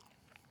from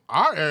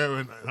our era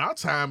and our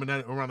time and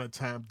around that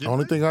time. The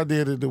only thing I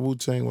did that the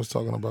Wu-Tang was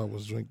talking about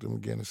was drink them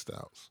Guinness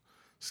stouts.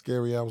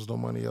 Scary Hours, no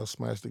money else,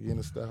 smash the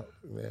Guinness stout.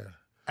 Yeah.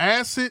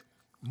 Acid,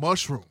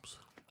 mushrooms.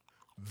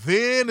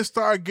 Then it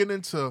started getting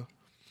into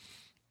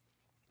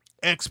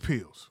X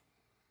pills,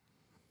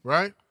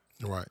 right?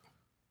 Right.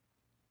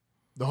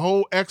 The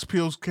whole X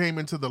pills came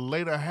into the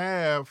later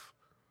half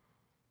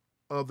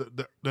of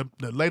the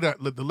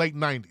late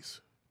 90s,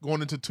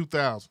 going into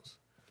 2000s.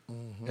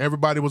 Mm-hmm.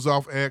 Everybody was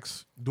off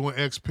X, doing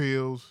X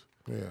pills.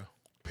 Yeah.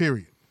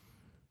 Period.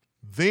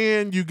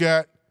 Then you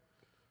got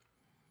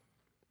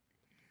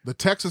the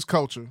Texas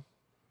culture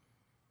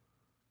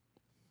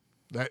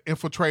that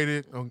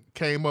infiltrated and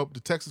came up. The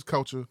Texas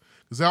culture,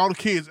 because all the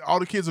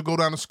kids would go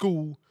down to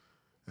school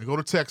and go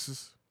to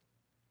Texas,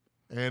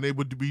 and they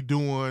would be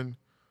doing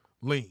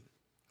lean.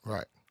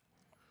 Right.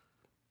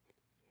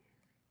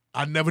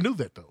 I never knew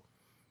that though.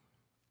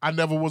 I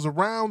never was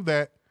around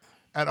that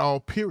at all.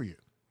 Period.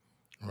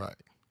 Right.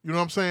 You know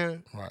what I'm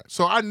saying? Right.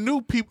 So I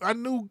knew people. I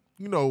knew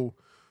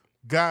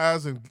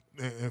guys and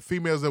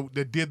females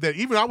that did that.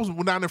 Even I was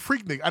down in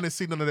Freaknik. I didn't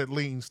see none of that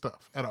lean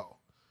stuff at all.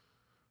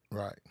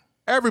 Right.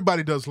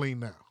 Everybody does lean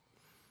now.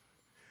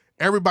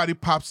 Everybody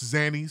pops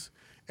Xannies.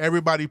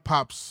 Everybody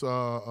pops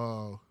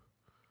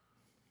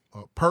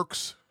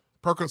Perks,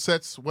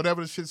 Percocets,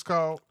 whatever the shit's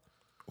called.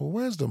 Well,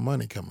 where's the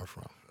money coming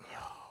from?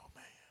 Oh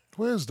man,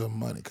 Where's the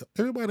money?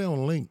 Everybody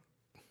on Link.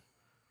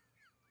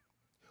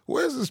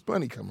 Where's this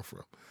money coming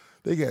from?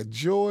 They got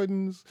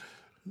Jordans,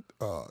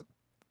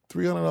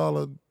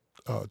 $300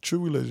 True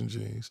Religion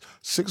jeans,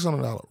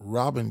 $600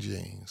 Robin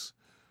jeans.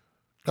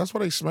 That's why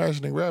they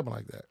smashing and grabbing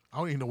like that. I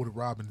don't even know what a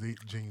Robin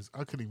jeans.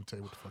 I couldn't even tell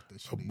you what the fuck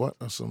that shit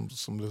is.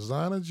 Some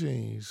designer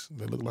jeans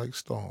that look like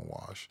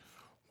Stonewash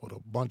with a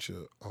bunch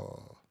of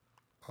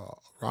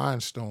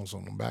rhinestones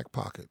on the back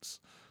pockets.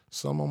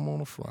 Some of them on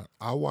the front.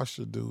 I watched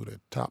a dude at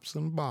Tops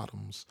and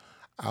Bottoms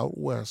out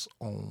west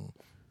on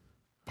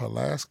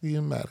Pulaski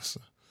and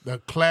Madison. The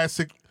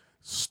classic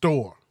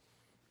store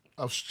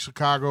of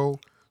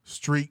Chicago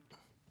street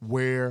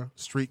wear,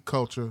 street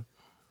culture.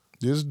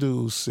 This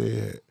dude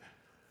said,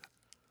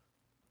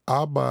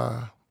 I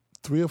buy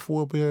 3 or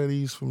 4 pair of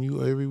these from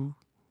you every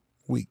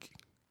week.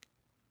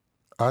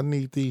 I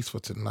need these for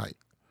tonight.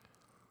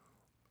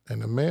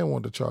 And the man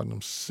wanted to charge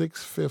them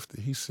 $650.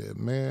 He said,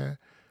 man,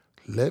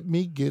 let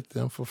me get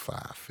them for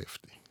 $550.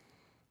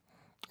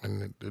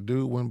 And the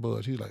dude wouldn't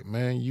budge. He's like,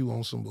 man, you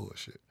on some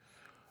bullshit.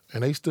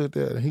 And they stood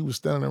there, and he was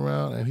standing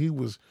around, and he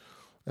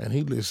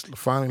just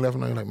finally left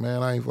him. Like,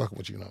 man, I ain't fucking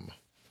with you no more.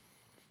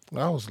 And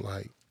I was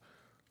like,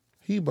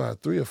 he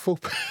bought 3 or 4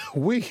 a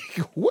week.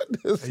 What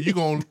does And you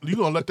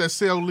gonna let that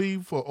sale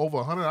leave for over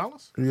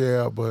 $100?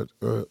 Yeah, but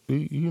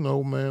you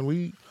know, man,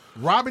 wait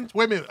a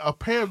minute, a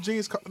pair of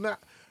jeans. Now,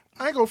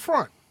 I ain't gonna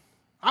front.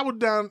 I was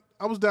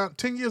down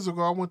 10 years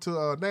ago. I went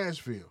to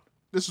Nashville.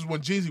 This is when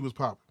Jeezy was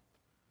popping.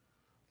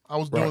 I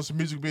was doing some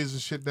music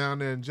business shit down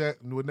there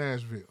with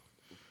Nashville.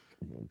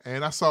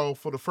 And I saw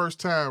for the first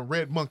time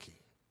Red Monkey.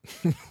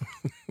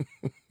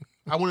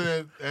 I went in there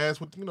and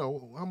asked,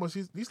 how much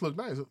these look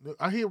nice.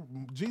 I hear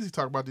Jeezy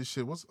talk about this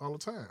shit all the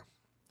time.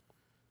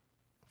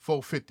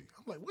 $450.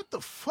 I'm like, what the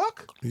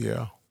fuck?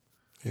 Yeah,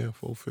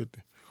 $450.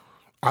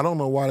 I don't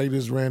know why they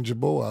just ran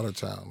Jabot out of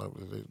town.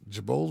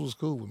 Jabot was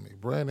cool with me.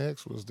 Brand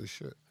X was the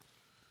shit.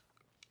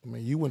 I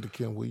mean, you went to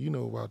Kenwood. You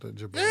know about the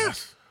Jabot.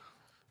 Yes.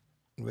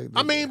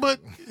 But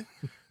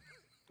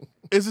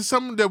is it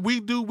something that we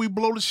do? We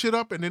blow the shit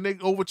up and then they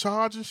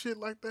overcharge and shit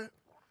like that?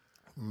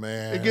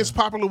 Man. It gets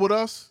popular with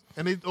us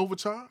and they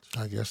overcharge?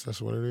 I guess that's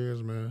what it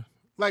is, man.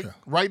 Like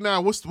right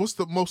now, what's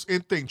the most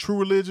in thing? True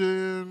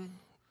Religion?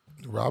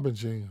 Robin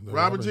jeans.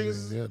 Robin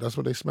jeans? Yeah, that's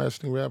what they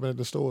smashing and grabbing at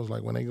the stores.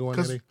 Like when they go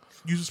in there,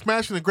 you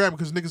smashing and grabbing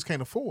because niggas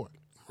can't afford,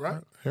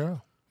 right? Yeah.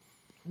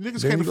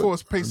 Niggas can't afford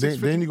to pay $650.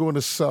 Then you go in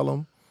to sell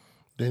them.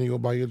 Then you go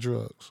buy your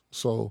drugs.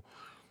 So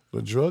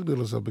the drug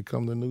dealers have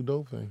become the new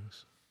dope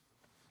things.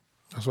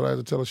 That's what I had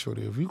to tell a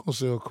shorty. If you gonna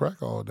sell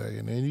crack all day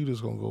and then you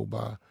just gonna go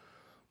buy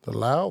the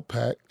loud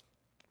pack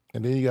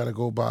and then you gotta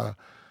go buy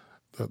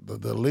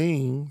the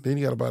lean, then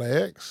you gotta buy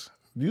the X.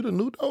 You the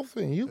new dope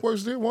thing. You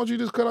worse there. Why don't you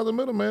just cut out the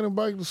middle man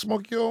and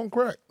smoke your own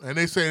crack? And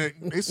they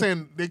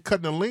saying they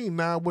cutting the lean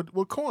now with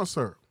corn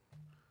syrup.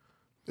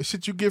 The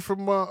shit you get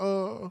from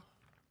what's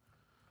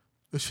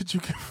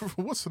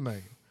the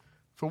name?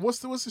 From what's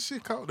the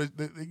shit called?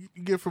 You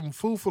get from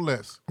Food for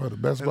Less. Well, the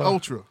Best Buy.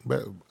 Ultra.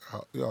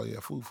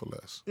 Food for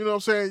Less. You know what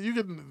I'm saying? You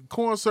get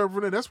corn syrup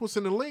in there. That's what's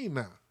in the lean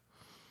now.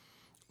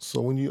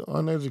 So when you're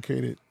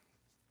uneducated,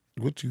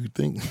 what do you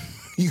think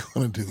you're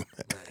gonna do?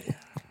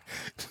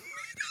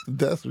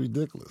 That's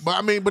ridiculous.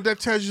 But that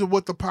tells you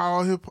what the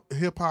power of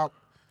hip hop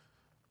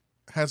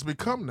has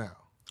become now.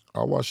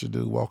 I watched a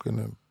dude walk in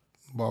the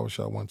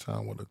barbershop one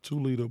time with a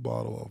 2-liter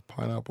bottle of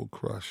Pineapple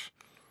Crush,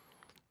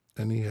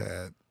 and he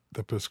had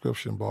the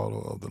prescription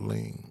bottle of the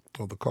lean,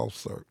 of the cough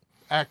syrup.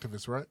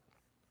 Activist, right?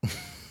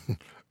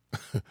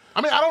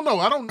 I don't know.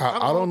 I don't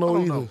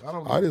know either. I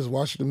don't know. I just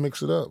watched him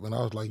mix it up, and I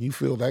was like, you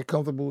feel that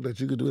comfortable that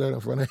you could do that in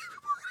front of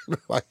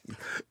everybody?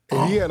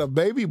 He had a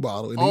baby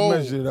bottle, and he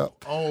measured it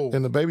up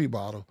in the baby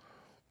bottle.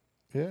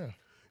 Yeah.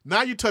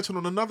 Now you're touching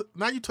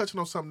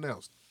on something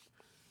else.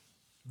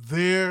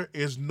 There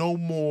is no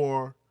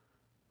more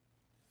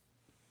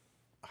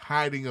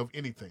hiding of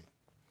anything.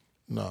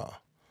 Nah.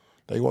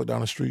 They walk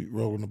down the street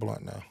rolling the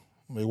blunt now.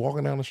 They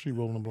walking down the street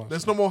rolling the blunt.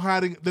 There's no more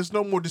hiding. There's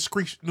no more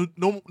discretion.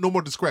 No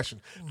more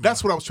discretion.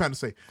 That's what I was trying to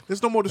say.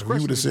 There's no more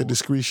discretion. You would have said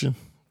discretion.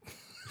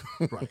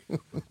 Right.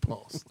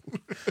 Pause.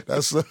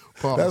 That's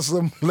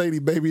some lady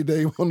baby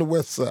name on the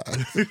west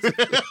side.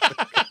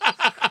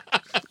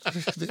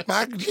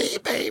 My G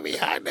baby,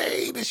 her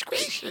name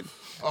discretion.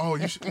 Oh,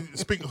 you should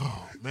speak.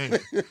 Oh man,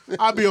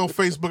 I be on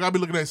Facebook. I be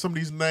looking at some of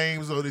these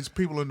names or these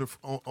people on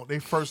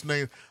their first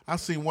name. I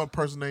seen one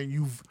person named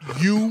You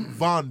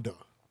Vonda.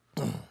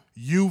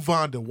 You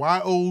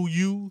Vonda.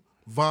 YOU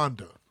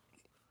Vonda.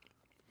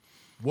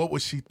 What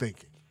was she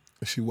thinking?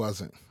 She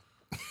wasn't.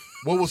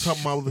 What was her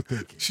mother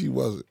thinking? She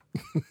wasn't.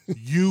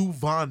 You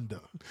Vonda.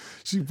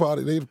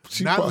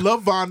 Not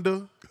Love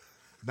Vonda,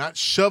 not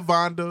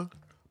Shavonda,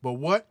 but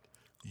what?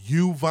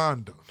 You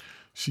Vonda.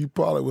 She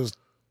probably was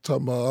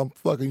talking about, I'm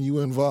fucking you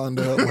and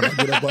Vonda when I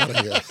get up out of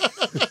here.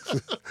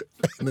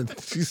 And then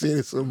she said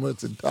it so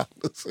much in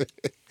dollars.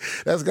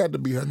 That's got to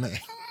be her name.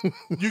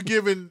 You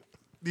giving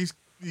these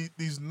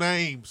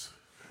names.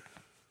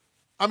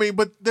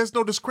 But there's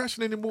no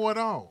discretion anymore at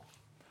all.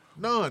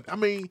 None.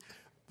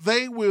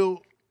 They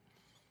will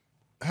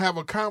have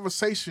a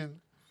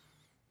conversation.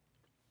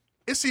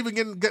 It's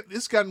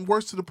gotten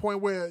worse to the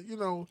point where,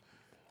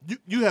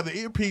 you have the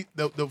earpiece,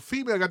 the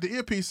female got the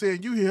earpiece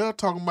saying, you hear her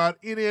talking about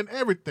any and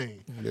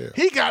everything. Yeah.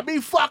 He got me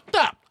fucked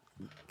up.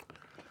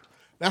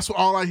 That's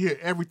all I hear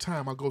every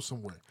time I go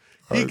somewhere.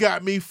 He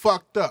got me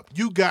fucked up.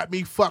 You got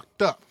me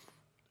fucked up.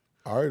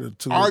 I heard the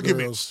two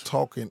girls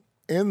talking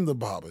in the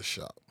barber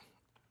shop.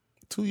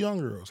 2 young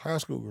girls, high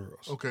school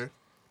girls. Okay.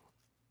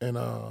 And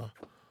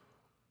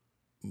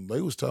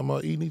they was talking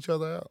about eating each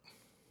other out.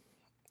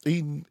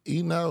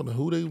 Eating out and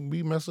who they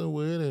be messing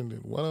with,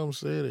 and one of them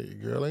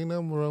said, girl, ain't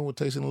nothing wrong with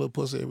tasting a little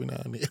pussy every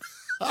now and then.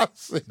 I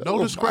said,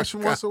 no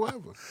discretion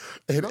whatsoever.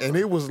 And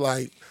it was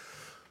like,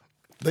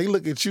 they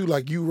look at you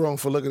like you wrong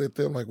for looking at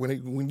them. Like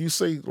when you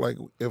say, like,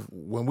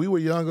 when we were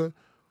younger,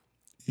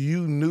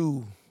 you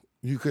knew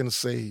you couldn't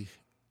say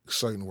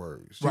certain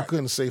words. You Right.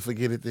 couldn't say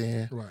forget it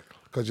then. Right.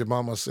 Because your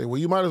mama said, well,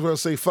 you might as well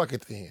say fuck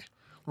it then.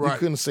 Right. You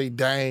couldn't say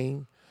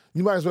dang.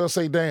 You might as well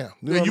say damn.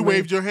 You know Yeah, what you I mean?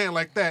 waved your hand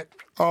like that.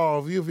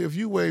 Oh, if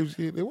you waved,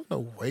 there was no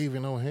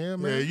waving on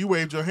hand, man. Yeah, you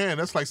waved your hand.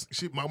 That's like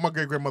my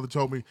great grandmother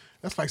told me.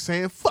 That's like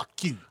saying "fuck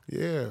you."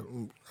 Yeah.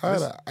 I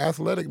had an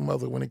athletic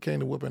mother when it came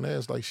to whooping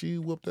ass. Like, she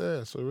whooped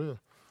ass, for real.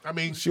 I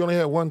mean, She only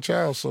had one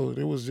child, so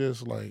it was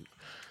just like,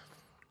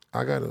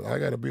 I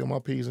gotta be on my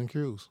P's and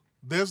Q's.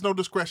 there's no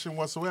discretion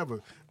whatsoever.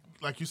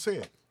 Like you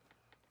said,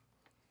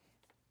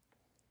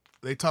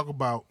 they talk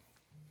about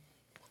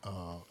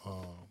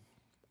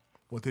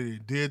what they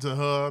did to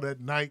her that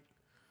night.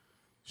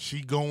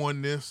 She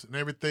going this and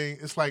everything.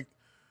 It's like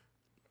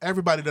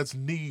everybody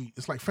doesn't need.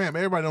 It's like, fam,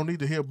 everybody don't need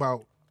to hear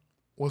about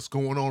what's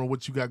going on or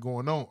what you got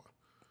going on.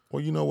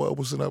 Well, you know what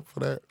opens it up for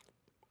that?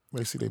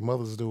 They see their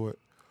mothers do it,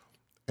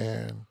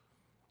 and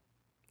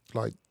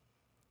like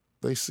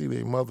they see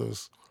their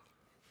mothers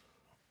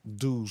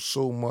do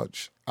so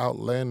much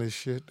outlandish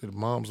shit that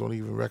moms don't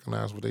even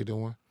recognize what they're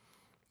doing,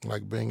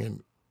 like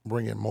bringing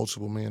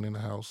multiple men in the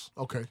house,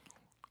 Okay.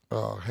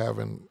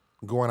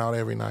 going out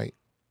every night,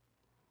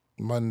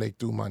 Monday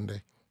through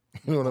Monday.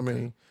 You know what I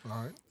mean?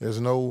 All right.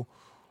 There's no,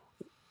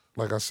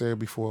 like I said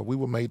before, we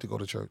were made to go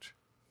to church.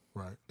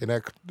 Right. And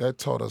that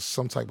taught us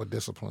some type of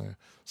discipline,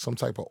 some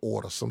type of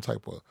order, some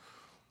type of,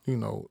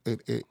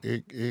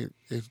 it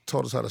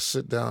taught us how to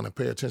sit down and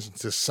pay attention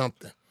to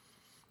something.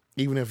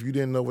 Even if you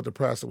didn't know what the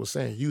pastor was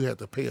saying, you had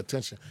to pay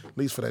attention, at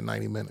least for that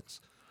 90 minutes.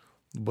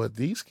 But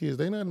these kids,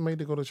 they not made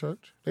to go to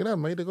church. They not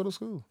made to go to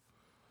school.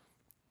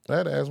 I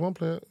had to ask one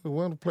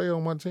player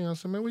on my team, I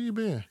said, man, where you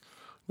been?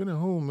 Been at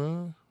home,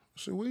 man. I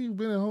said, where you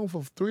been at home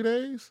for 3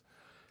 days?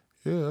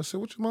 Yeah, I said,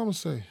 what your mama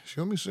say? She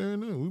don't be saying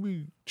that. We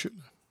be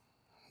chilling.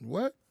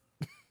 What?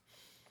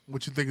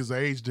 What you think is the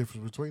age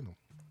difference between them?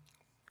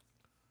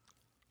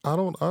 I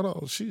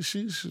don't.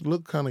 She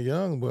looked kind of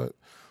young, but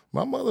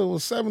my mother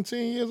was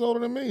 17 years older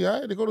than me. I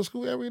had to go to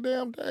school every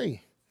damn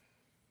day.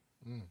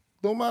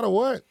 No matter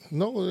what.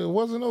 No, it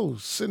wasn't no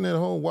sitting at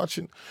home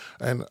watching.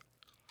 And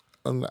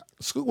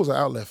school was an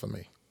outlet for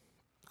me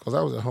because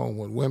I was at home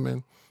with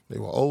women. They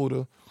were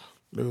older.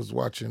 They was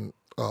watching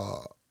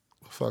Young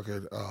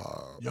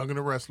and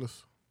the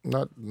Restless.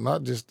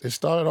 not just. It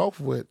started off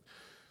with,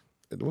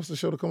 what's the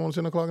show that come on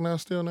 10 o'clock now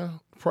still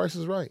now? Price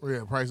is Right.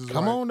 Yeah, Price is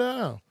Come Right. on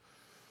down.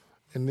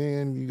 And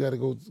then you got to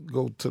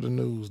go to the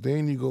news.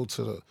 Then you go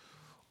to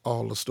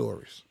all the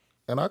stories.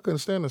 And I couldn't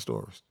stand the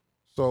stories.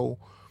 So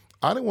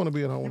I didn't want to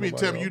be at home. You with mean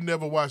nobody tell me you else.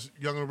 never watched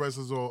Young and the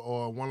Restless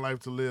or One Life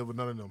to Live or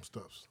none of them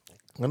stuffs?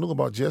 I knew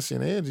about Jesse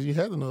and Angie. You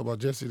had to know about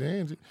Jesse and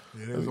Angie.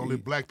 Yeah, there was only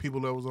black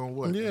people that was on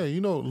what? Yeah, you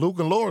know, Luke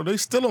and Laura, they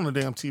still on the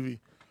damn TV.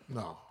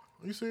 No.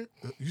 You see it?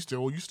 You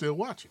still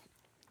watching.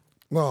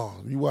 No,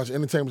 you watch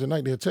Entertainment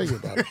Tonight, they'll tell you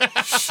about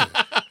it. Shit.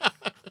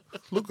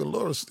 Luke and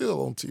Laura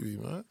still on TV,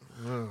 man.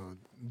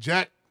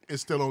 Jack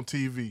is still on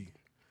TV.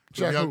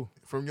 Jack who?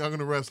 From Young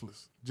and the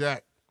Restless.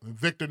 Jack. And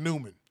Victor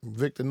Newman.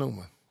 Victor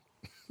Newman.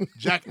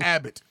 Jack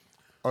Abbott.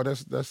 Oh,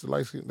 that's the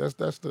light skin. That's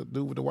the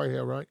dude with the white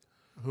hair, right?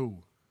 Who?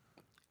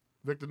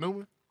 Victor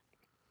Newman?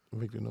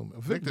 Victor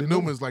Newman. Victor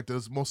Newman's like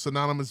the most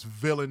synonymous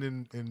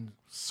villain in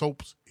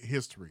soap's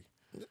history.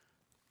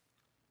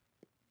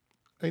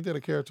 Ain't that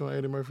a character on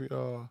Eddie Murphy?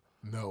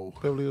 No.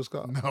 Beverly Hills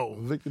Cop? No.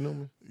 Victor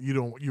Newman?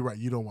 You're right.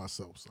 You don't watch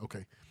soaps.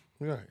 Okay.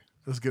 Right.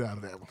 Let's get out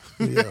of that one.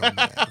 Yeah, man.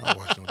 I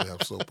watch no damn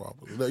soap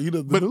operas.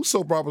 The new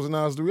soap operas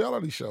now is the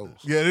reality shows.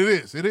 Yeah, it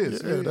is. It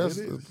is. Yeah, that's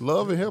it is.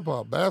 Love and Hip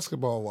Hop,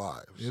 Basketball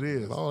Wives. It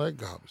is. And all that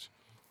garbage.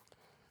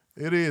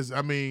 It is.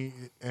 I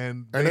mean,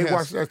 and They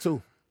watch that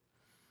too.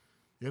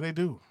 Yeah, they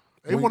do.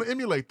 They want to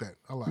emulate that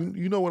a lot.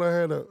 You know what I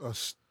had a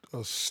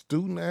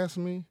student ask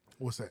me?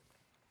 What's that?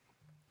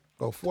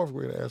 A fourth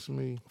grader asked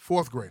me,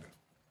 Fourth grader.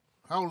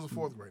 How old is a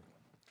fourth grader?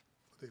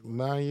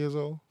 9 years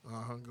old,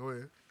 Go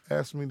ahead.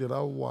 asked me did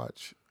I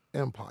watch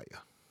Empire,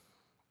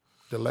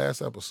 the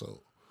last episode.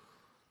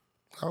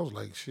 I was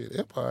like, shit,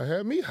 Empire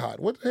had me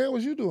hot. What the hell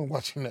was you doing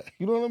watching that?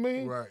 You know what I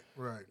mean? Right.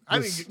 I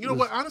didn't get, you know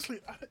what?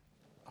 Honestly, I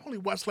only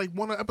watched like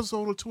one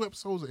episode or 2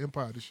 episodes of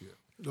Empire this year.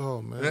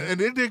 Oh, man. And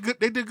they did good.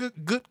 They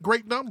did good,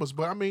 great numbers.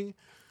 But I mean,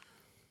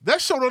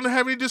 that show don't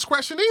have any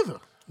discretion either.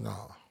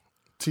 No.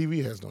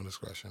 TV has no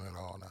discretion at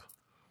all now.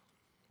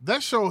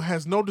 That show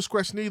has no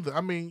discretion either. I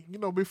mean,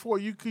 before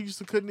you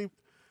couldn't even.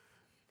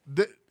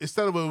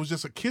 Instead of it was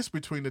just a kiss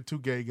between the two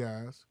gay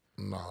guys.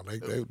 No,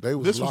 they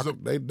was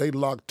locked. They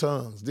locked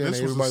tongues. Then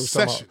This was everybody a was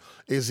talking session.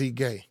 about, is he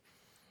gay?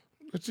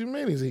 What you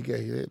mean is he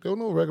gay? There don't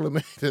no regular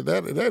man.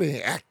 That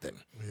ain't acting.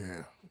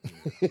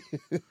 Yeah.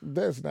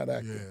 That's not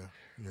acting.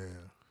 Yeah.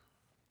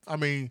 I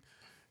mean,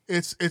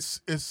 it's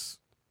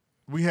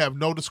we have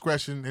no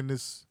discretion in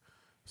this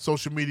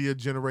social media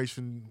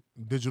generation,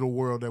 digital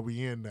world that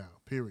we in now.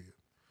 Period.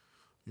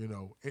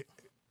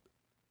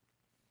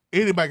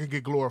 Anybody can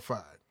get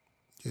glorified.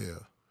 Yeah.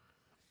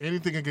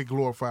 Anything can get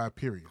glorified.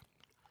 Period.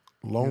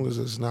 Long as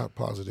it's not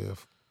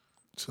positive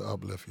to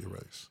uplift your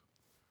race.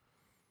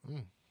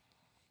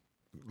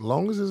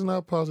 Long as it's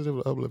not positive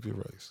to uplift your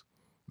race.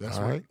 That's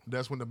All when right.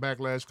 that's when the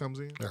backlash comes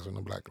in. That's when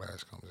the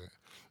backlash comes in.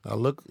 Now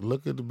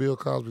look at the Bill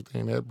Cosby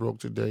thing that broke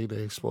today.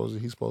 He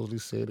supposedly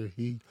said that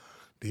he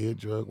did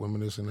drug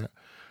women, this and that.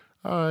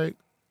 All right.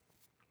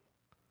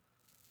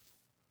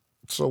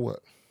 So what?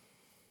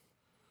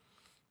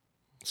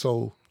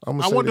 So I'm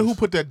gonna I say wonder this. who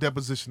put that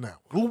deposition out.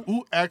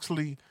 Who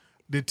actually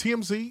did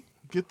TMZ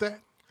get that?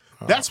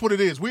 That's what it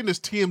is. We're in this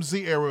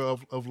TMZ era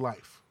of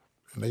life.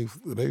 And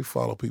they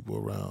follow people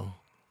around,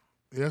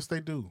 Yes, they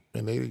do.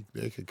 and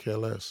they could care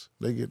less.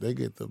 They get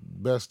the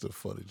best of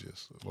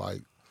footages,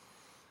 like.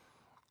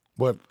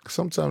 But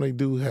sometimes they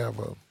do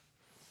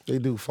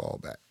fall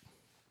back.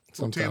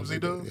 Sometimes TMZ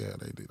does? Yeah,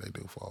 they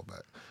do fall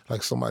back.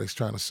 Like somebody's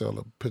trying to sell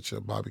a picture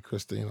of Bobby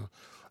Christina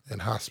in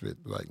hospital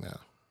right now.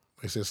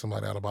 They said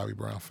somebody out of Bobby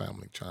Brown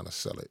family trying to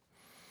sell it.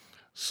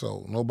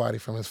 So nobody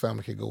from his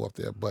family could go up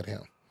there but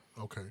him.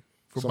 Okay.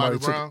 For Bobby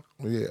Brown?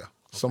 Yeah.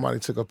 Somebody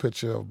took a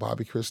picture of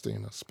Bobby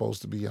Christina,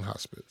 supposed to be in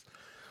hospital.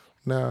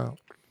 Now,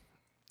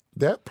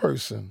 that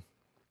person,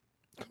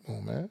 come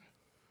on, man.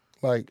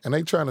 Like, and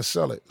they trying to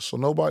sell it. So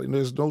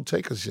there's no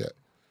takers yet.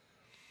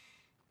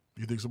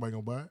 You think somebody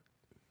gonna buy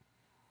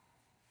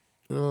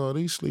it?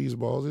 These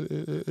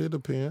sleazeballs, it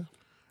depends.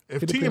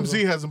 If It depends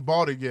TMZ hasn't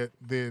bought it yet,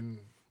 then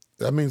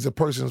That means the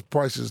person's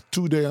price is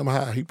too damn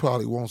high. He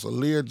probably wants a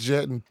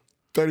Learjet and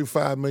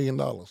 $35 million.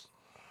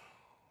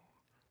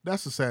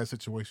 that's a sad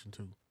situation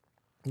too.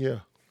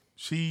 Yeah.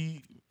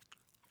 She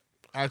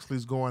actually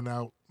is going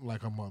out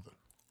like her mother,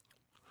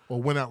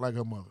 or went out like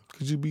her mother.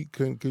 Can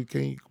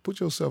you put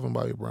yourself in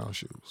Bobby Brown's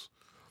shoes?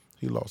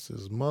 He lost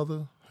his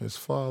mother, his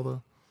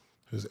father,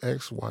 his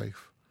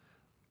ex-wife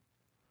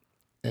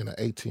in an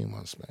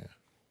 18-month span.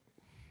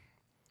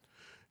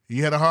 He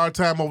had a hard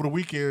time over the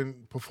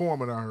weekend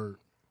performing, I heard.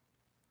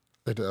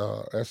 At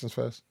the Essence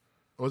Fest?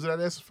 Was it at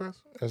Essence Fest?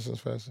 Essence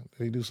Fest?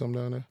 Did he do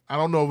something down there? I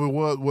don't know if it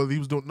was whether he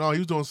was doing. No, he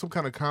was doing some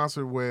kind of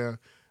concert where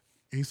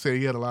he said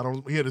he had a lot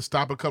on. He had to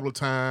stop a couple of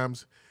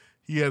times.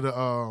 He had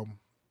to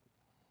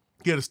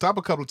stop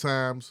a couple of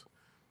times.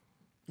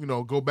 You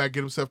know, go back, get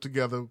himself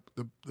together.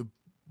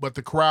 But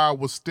the crowd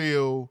was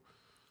still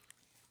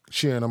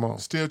Cheering him on.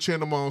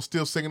 cheering him on,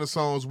 still singing the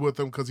songs with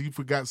him because he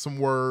forgot some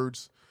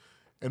words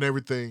and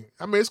everything.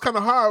 I mean, it's kind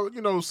of hard,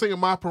 singing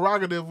My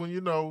Prerogative when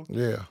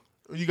Yeah.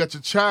 you got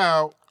your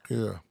child.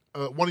 Yeah.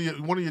 One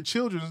of your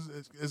children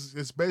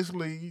is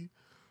basically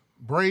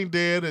brain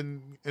dead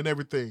and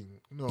everything.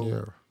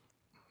 Yeah.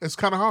 It's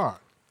kind of hard.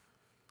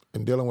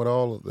 And dealing with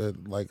all of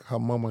that, like her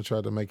mama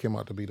tried to make him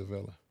out to be the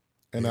villain.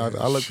 And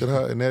I looked at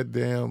her in that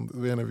damn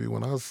interview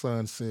when her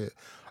son said,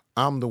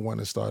 I'm the one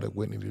that started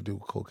Whitney to do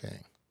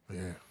cocaine.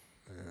 Yeah.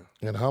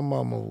 And her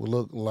mama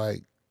looked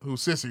like,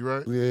 Who's Sissy,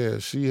 right? yeah,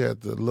 she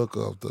had the look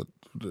of the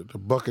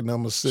bucket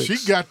number 6.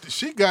 She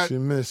got She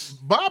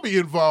missed. Bobby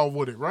involved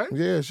with it, right?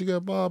 Yeah, she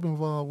got Bob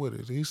involved with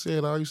it. He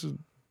said, I used to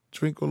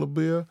drink a little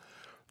beer.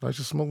 I used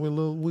to smoke with a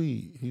little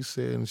weed. He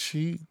said, and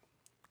she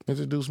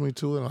introduced me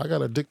to it. And I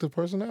got addictive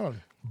personality.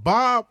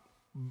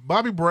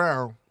 Bobby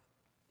Brown,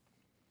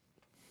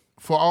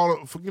 for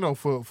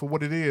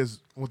what it is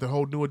with the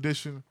whole New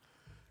Edition,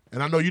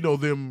 and I know you know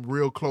them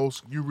real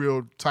close. You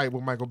real tight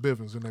with Michael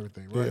Bivins and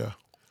everything, right? Yeah.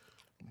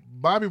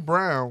 Bobby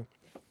Brown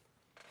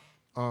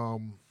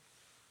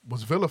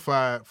was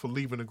vilified for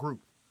leaving the group.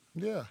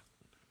 Yeah.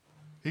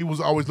 He was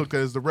always looked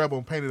at as the rebel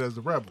and painted as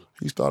the rebel.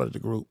 He started the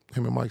group.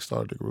 Him and Mike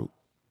started the group.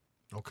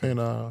 Okay.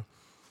 And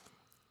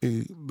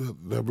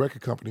the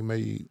record company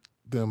made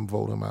them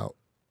vote him out,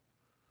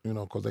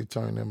 because they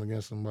turned them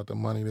against him about the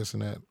money, this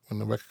and that, when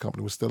the record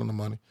company was stealing the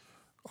money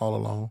all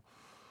along.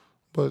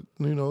 But,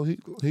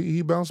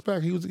 he bounced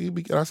back.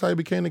 That's how he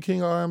became the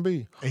king of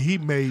R&B. And he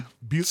made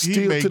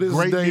Still to this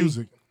great day,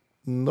 music.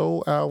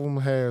 No album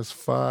has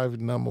 5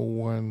 number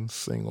 1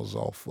 singles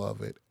off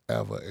of it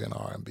ever in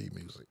R&B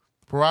music.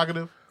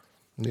 Prerogative.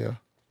 Yeah.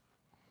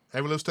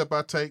 Every little step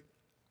I take.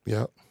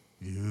 Yep.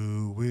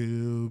 You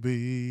will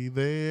be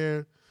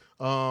there.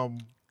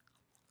 Don't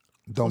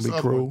What's Be the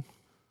other Cruel.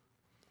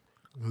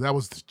 That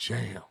was the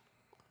jam.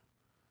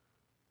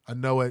 I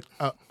know it.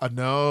 I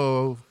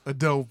know.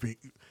 Don't be.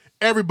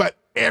 Every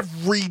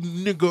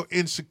nigga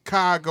in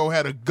Chicago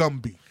had a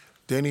Gumby.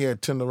 Then he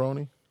had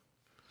Tenderoni.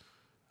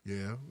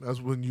 Yeah, that's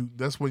when you.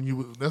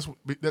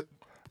 And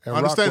Understand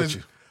Rock it's With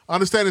You.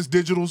 understand it's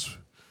digitals.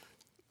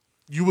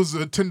 You was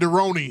a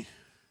tenderoni.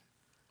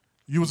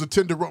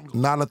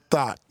 Not a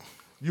thought.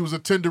 You was a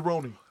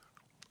tenderoni.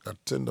 A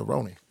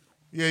Tenderoni.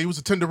 Yeah, he was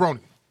a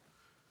tenderoni.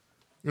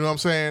 You know what I'm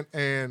saying?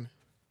 And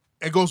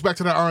it goes back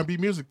to that R&B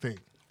music thing.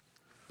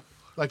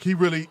 Like he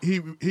really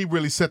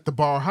set the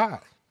bar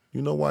high.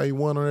 You know why he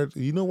won on that?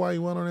 You know why he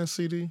won on that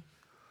CD?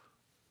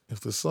 If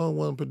the song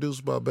wasn't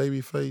produced by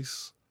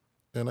Babyface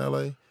in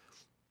L.A.,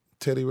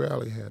 Teddy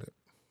Riley had it.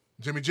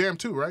 Jimmy Jam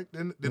too, right?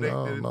 They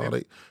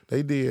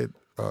did.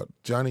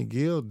 Johnny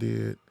Gill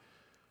did.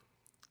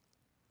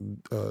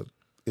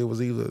 It was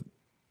either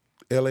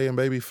L.A. and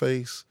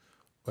Babyface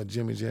or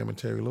Jimmy Jam and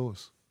Terry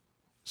Lewis.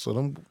 So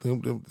them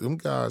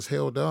guys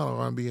held down on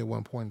R&B at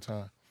one point in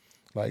time.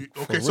 Like,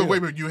 okay, so wait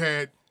a minute. You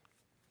had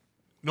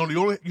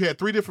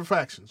 3 different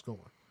factions going.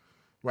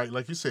 Right,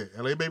 like you said,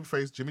 L.A.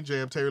 Babyface, Jimmy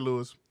Jam, Terry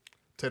Lewis,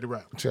 Teddy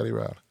Riley. Teddy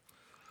Riley.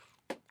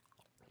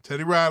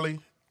 Teddy Riley,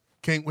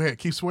 we had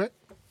Keith Sweat.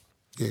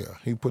 Yeah,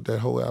 he put that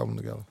whole album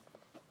together.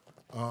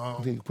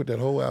 He put that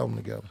whole album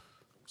together.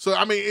 So,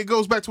 I mean, it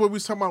goes back to what we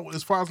was talking about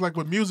as far as like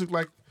with music,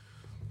 like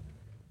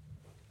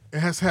it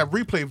has to have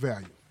replay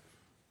value.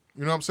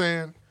 You know what I'm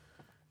saying?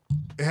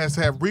 It has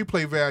to have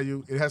replay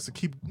value. It has to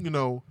keep,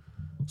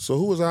 So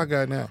who is our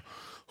guy now?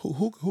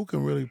 Who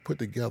can really put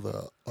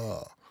together?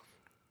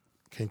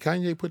 Can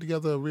Kanye put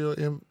together a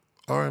real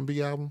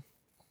R&B album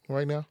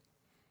right now?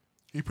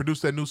 He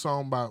produced that new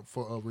song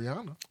for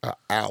Rihanna. An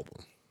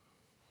album.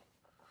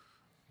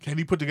 Can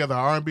he put together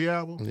an R&B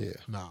album? Yeah.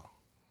 No.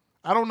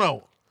 I don't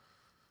know.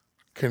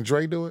 Can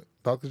Dre do it?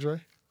 Dr.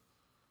 Dre?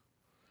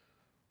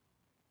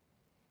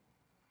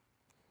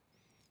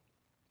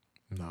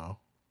 No.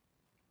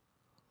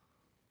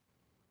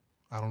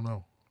 I don't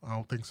know. I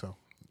don't think so.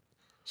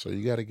 So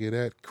you got to give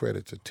that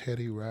credit to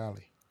Teddy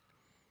Riley.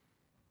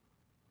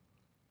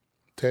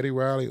 Teddy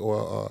Riley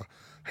or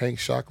Hank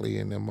Shockley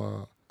and them,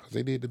 because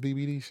they did the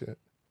BBD shit.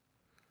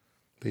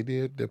 They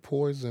did the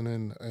Poison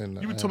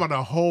and You were talking about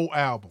a whole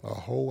album. A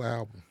whole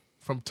album.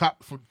 From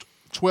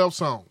 12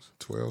 songs.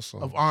 12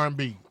 songs. Of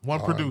R&B.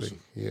 One R&B, producer.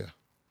 Yeah.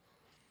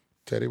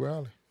 Teddy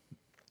Riley.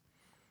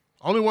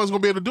 Only one's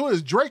going to be able to do it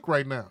is Drake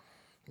right now.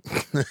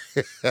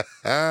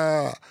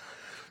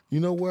 You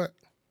know what?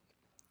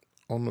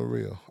 On the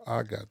real,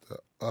 I got the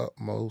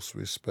utmost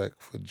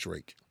respect for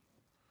Drake.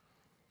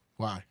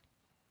 Why?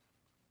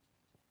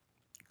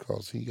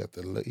 Because he got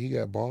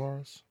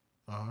bars.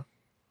 Uh-huh.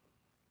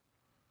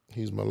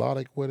 He's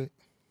melodic with it.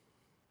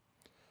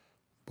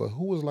 But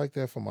who was like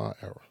that from our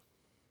era?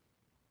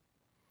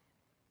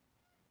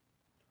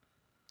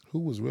 Who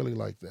was really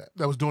like that?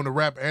 That was doing the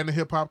rap and the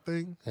hip hop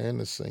thing? And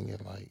the singing,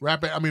 like.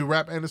 Rap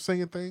and the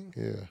singing thing?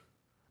 Yeah.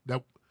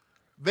 That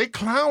they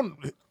clown,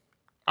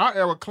 our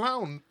era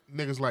clown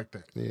niggas like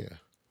that. Yeah.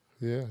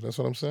 Yeah, that's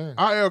what I'm saying.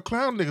 Our era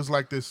clown niggas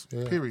like this,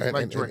 Yeah. period,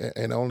 like Drake.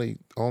 And only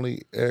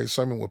Eric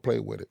Sermon would play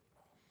with it.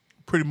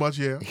 Pretty much,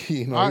 yeah.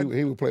 He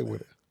would play with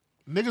it.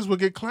 Niggas would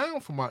get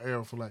clowned from our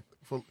era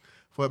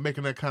for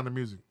making that kind of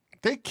music.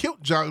 They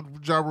killed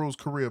Ja Rule's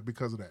career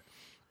because of that.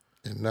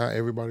 And now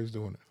everybody's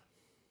doing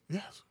it.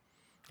 Yes.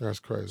 That's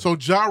crazy. So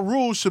Ja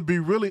Rule should be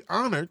really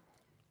honored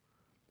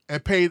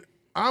and paid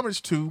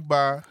homage to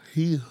by...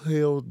 He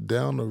held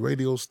down the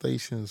radio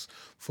stations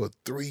for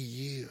 3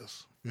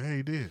 years. Yeah,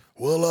 he did.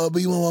 Will I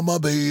be with my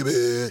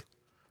baby?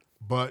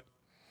 But...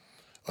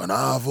 An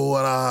eye for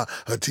an eye,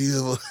 a tear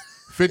for...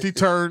 50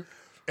 turned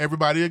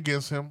everybody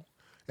against him,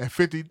 and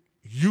 50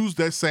 used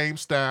that same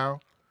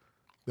style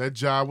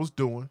that Ja was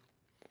doing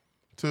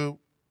to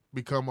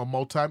become a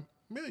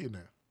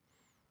multi-millionaire,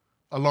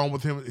 along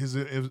with his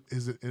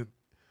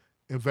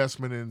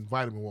investment in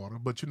vitamin water.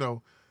 But,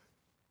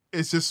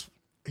 it's just,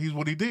 he's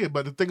what he did.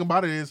 But the thing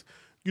about it is,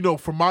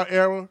 from our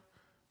era,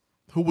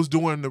 who was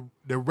doing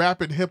the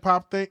rap and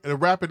hip-hop thing, the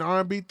rap and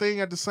R&B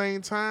thing at the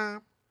same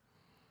time,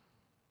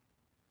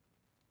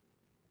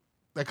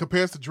 that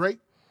compares to Drake,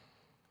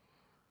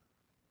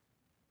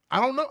 I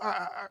don't know.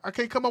 I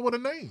can't come up with a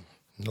name.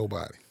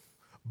 Nobody.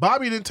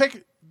 Bobby didn't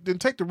take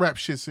the rap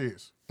shit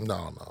serious.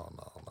 No.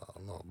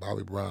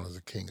 Bobby Brown is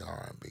the king of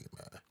R&B,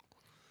 man.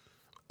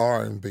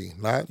 R&B,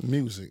 not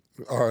music.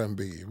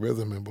 R&B,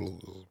 rhythm and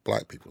blues,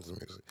 black people's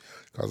music.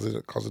 Because he's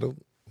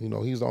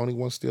the only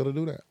one still to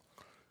do that.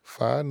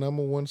 5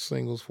 #1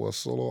 singles for a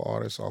solo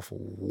artist off of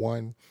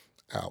one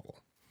album.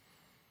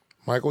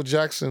 Michael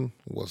Jackson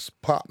was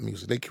pop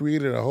music. They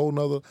created a whole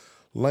nother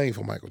lane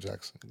for Michael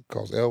Jackson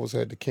because Elvis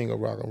had the king of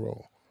rock and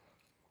roll.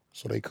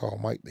 So they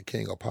called Mike the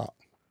king of pop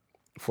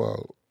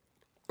for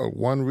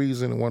one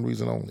reason and one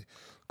reason only,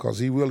 because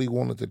he really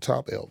wanted to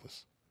top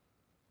Elvis.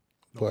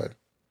 Okay. But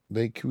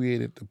they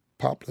created the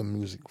popular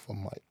music for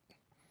Mike.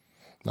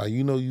 Now,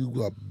 you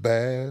a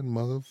bad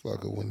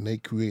motherfucker when they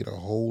create a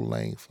whole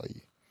lane for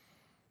you.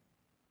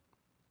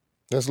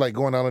 That's like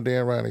going down a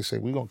damn round and they say,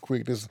 we're going to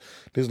create this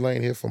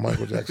lane here for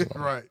Michael Jackson.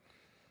 Right.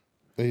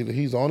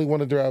 He's the only one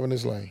to drive in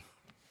this lane.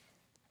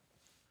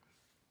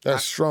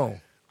 That's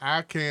strong.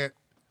 I can't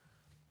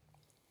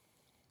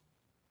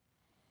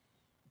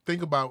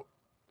think about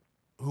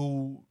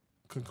who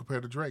can compare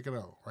to Drake at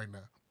all right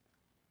now.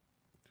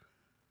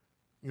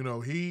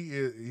 He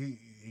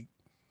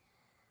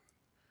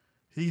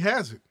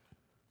has it.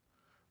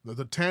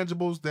 The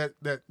tangibles that's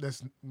that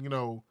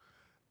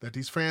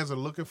these fans are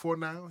looking for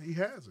now, he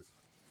has it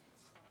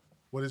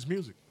with his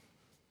music,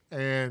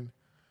 and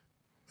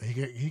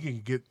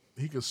he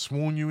can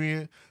swoon you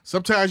in.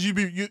 Sometimes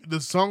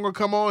the song will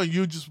come on and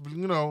you just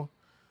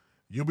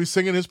you'll be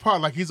singing his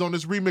part like he's on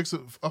this remix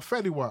of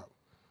Fetty Wap.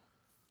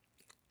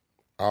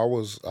 I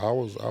was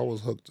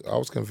hooked. I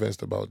was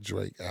convinced about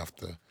Drake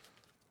after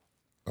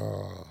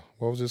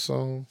what was his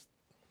song?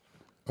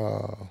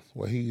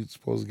 Where he was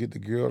supposed to get the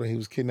girl and he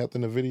was kidnapped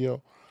in the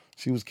video.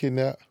 She was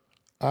kidnapped.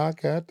 I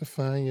got to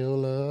find your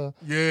love.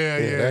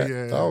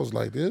 Yeah. I was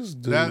like, this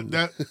dude.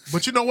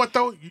 But you know what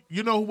though?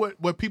 You know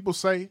what people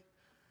say?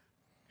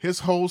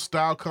 His whole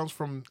style comes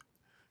from,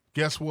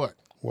 guess what?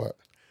 What?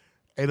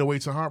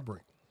 808s and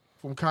Heartbreak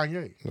from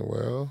Kanye.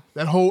 Well,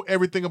 That whole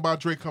everything about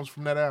Drake comes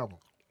from that album.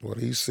 what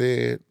he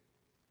said,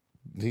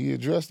 he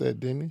addressed that,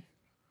 didn't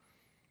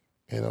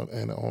he?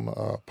 And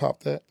on Pop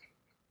That,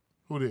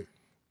 Who did?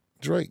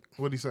 Drake.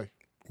 What'd he say?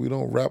 We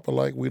don't rap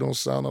alike. We don't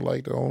sound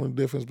alike. The only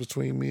difference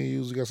between me and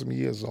you is you got some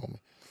years on me.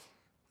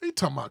 He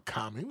talking about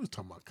Common. He was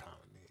talking about Common.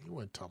 He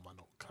wasn't talking about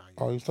no Kanye.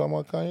 Oh, you talking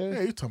about Kanye? Yeah,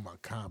 he was talking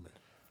about Common.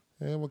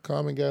 Yeah, well,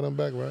 Common got him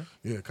back, right?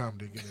 Yeah, Common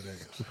didn't get that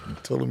ass.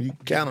 Told him you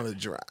counted the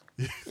drop.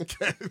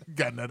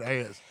 Got that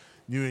ass.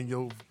 You and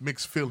your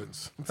mixed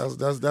feelings.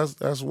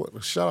 That's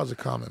what. Shout out to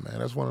Common, man.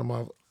 That's one of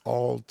my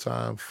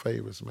all-time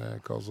favorites, man.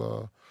 Cause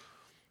the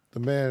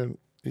man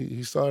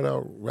he started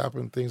out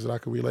rapping things that I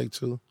could relate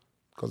to,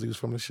 cause he was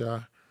from the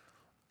Chi.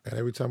 And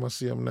every time I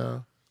see him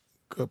now,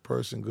 good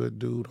person, good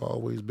dude,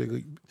 always bigger.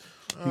 He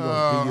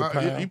gonna be your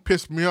pal. He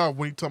pissed me off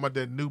when he talking about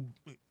that new.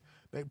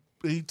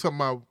 He talking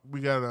about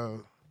we got a.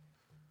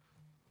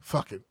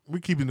 Fuck it,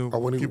 we keeping it. Or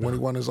when he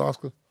won his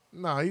Oscar.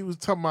 No, he was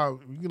talking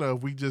about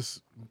if we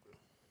just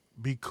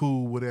be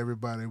cool with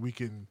everybody,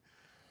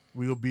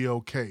 we'll be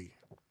okay.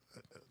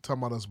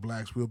 Talking about us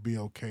blacks, we'll be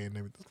okay and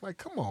everything. It's like,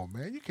 come on,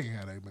 man, you can't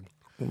have that.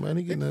 Well, man,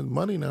 he getting that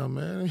money now,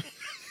 man.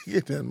 He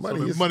get that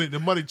money. So the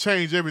money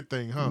changed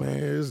everything, huh?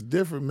 Man, it's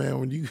different, man.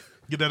 When you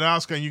get that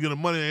Oscar and you get the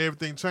money and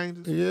everything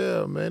changes.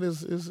 Yeah, man,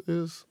 it's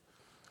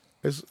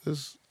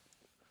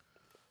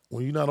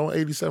when you're not on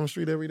 87th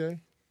Street every day.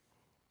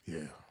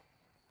 Yeah.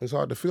 It's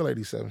hard to feel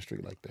 87th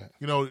Street like that.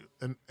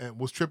 And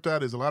what's tripped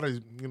out is a lot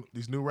of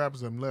these new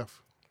rappers have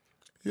left.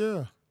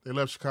 Yeah. They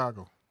left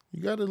Chicago.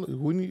 You got to,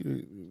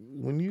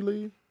 when you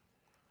leave,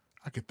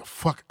 I get the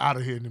fuck out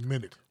of here in a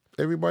minute.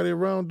 Everybody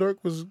around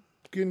Dirk was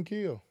getting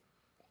killed.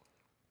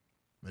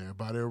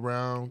 Everybody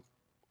around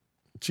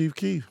Chief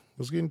Keef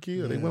was getting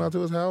killed. Yeah. They went out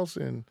to his house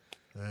and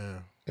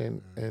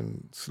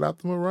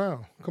slapped him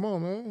around. Come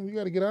on, man. You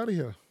got to get out of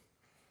here.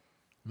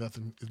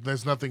 Nothing.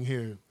 There's nothing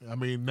here. I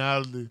mean,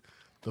 now the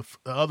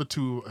other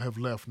two have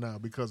left now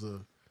because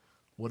of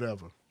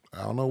whatever.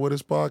 I don't know where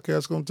this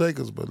podcast going to take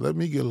us, but let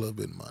me get a little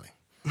bit of money.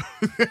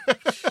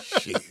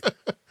 Shit.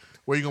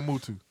 Where you going to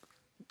move to?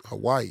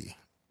 Hawaii.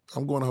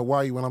 I'm going to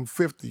Hawaii when I'm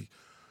 50.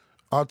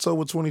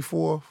 October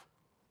 24th,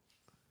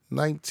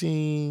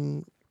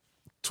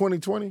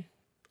 2020.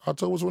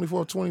 October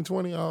 24th,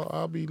 2020,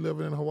 I'll be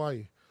living in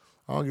Hawaii.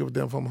 I don't give a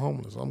damn if I'm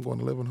homeless. I'm going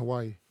to live in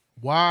Hawaii.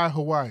 Why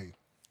Hawaii?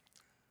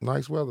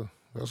 Nice weather.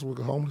 That's what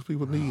homeless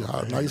people need.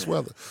 Nice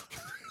weather.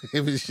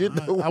 If it's shit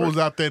don't work. I was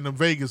out there in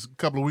Vegas a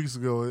couple of weeks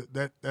ago.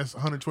 That's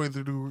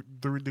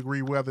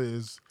 123-degree weather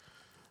is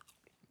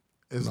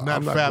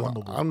not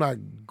fathomable. I'm not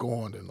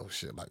going to no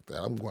shit like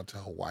that. I'm going to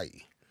Hawaii.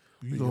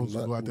 You don't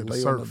go out there to lay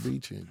surf on the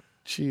beach and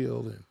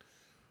chill and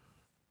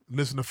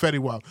listen to Fetty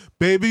Wap.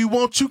 Baby,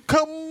 won't you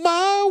come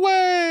my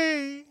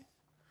way?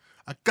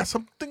 I got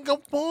something I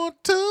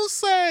want to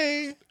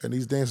say. And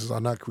these dances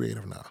are not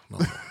creative now. No.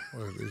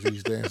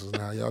 These dances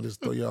now, y'all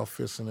just throw y'all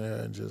fists in there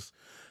and just.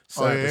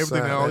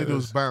 Everything all you do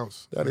is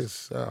bounce. That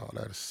is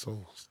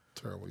so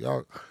terrible.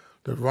 Y'all,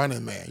 the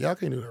running man. Y'all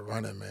can't do the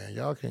running man.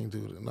 Y'all can't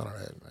do none of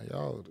that, man.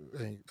 Y'all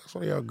ain't. That's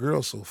why y'all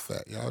girls so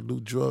fat. Y'all do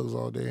drugs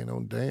all day and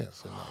don't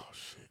dance. Oh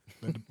shit!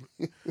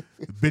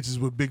 The bitches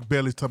with big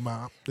bellies talking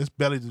about this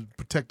belly to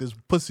protect this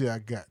pussy I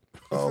got.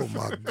 Oh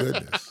my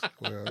goodness.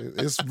 Well,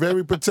 it's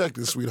very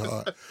protected,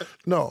 sweetheart.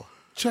 No,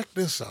 check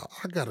this out.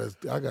 I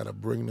gotta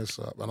bring this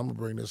up, and I'm gonna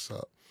bring this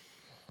up.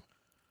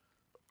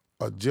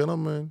 A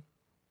gentleman,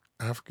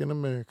 African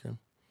American,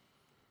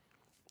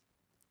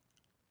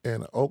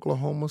 in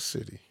Oklahoma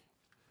City,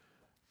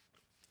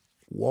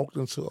 walked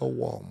into a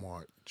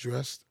Walmart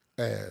dressed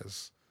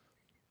as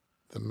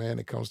the man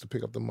that comes to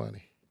pick up the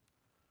money,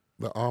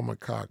 the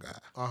armored car guy.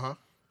 Uh-huh.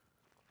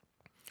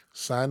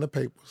 Signed the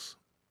papers,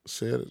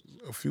 said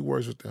a few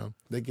words with them.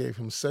 They gave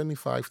him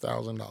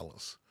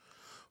 $75,000.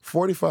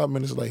 45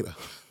 minutes later,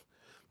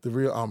 the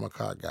real armored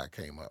car guy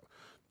came up.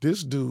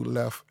 This dude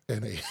left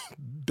in a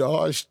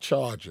Dodge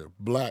Charger,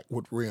 black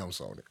with rims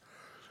on it.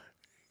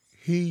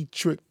 He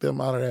tricked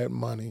them out of that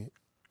money,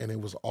 and it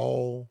was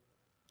a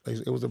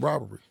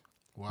robbery.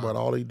 Wow. But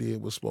all he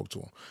did was spoke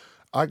to him.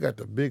 I got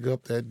to big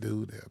up that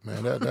dude there,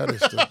 man. That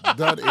is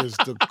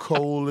the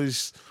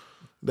coldest.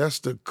 That's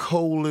the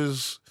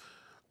coldest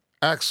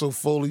Axel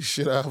Foley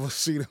shit I ever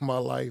seen in my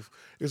life.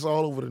 It's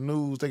all over the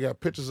news. They got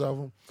pictures of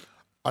him.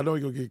 I know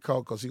he's gonna get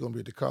caught because he's gonna be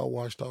at the car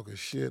wash talking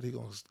shit. He's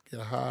gonna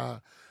get high.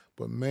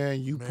 But man,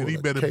 he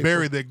better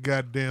bury that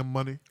goddamn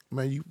money.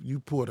 Man, you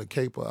pulled a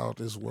caper out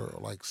this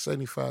world, like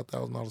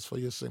 $75,000 for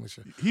your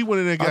signature. He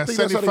went in there and got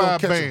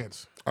 75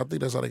 bands. I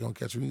think that's how they gonna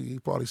catch him. He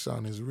probably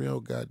signed his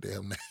real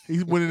goddamn name.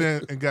 He went in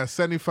there and got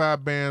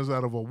 75 bands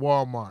out of a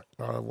Walmart.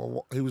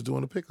 He was doing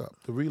the pickup,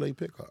 the relay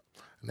pickup,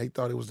 and they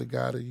thought it was the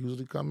guy that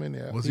usually come in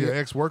there. Was he an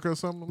ex-worker or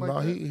something like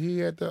that? No, he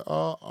had the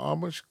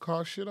armored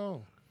car shit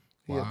on.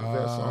 He had the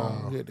vest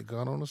on. He had the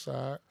gun on the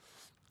side,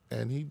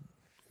 and he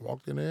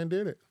walked in there and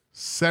did it.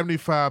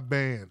 75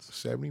 bands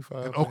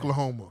 75 in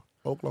Oklahoma.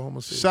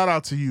 Oklahoma City. Shout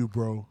out to you,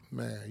 bro.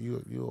 Man,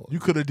 You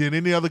could have did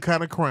any other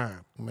kind of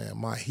crime, man,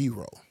 my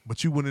hero.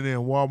 but you went in there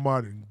in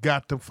Walmart and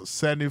got them for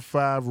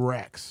 75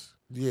 racks,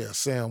 Yeah,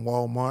 Sam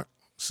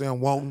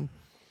Walton,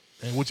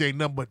 and which ain't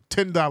nothing but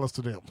 $10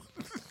 to them.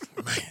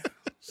 man,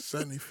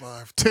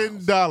 75.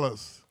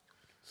 $10.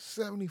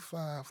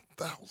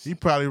 75,000. He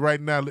probably right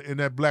now in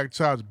that black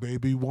charge,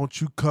 baby, won't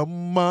you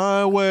come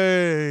my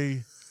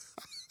way?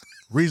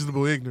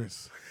 Reasonable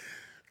ignorance.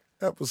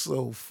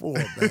 Episode 4,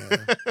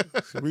 man.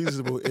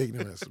 Reasonable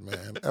Ignorance,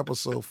 man.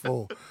 Episode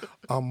 4.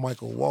 I'm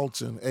Michael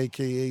Walton,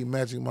 a.k.a.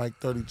 Magic Mike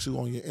 32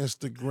 on your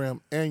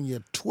Instagram and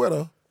your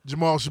Twitter.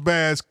 Jamal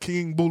Shabazz,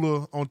 King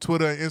Bula on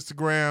Twitter and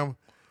Instagram.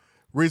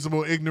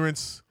 Reasonable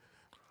Ignorance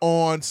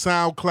on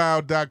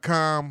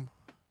SoundCloud.com.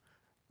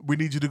 We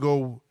need you to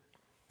go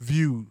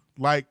view,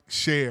 like,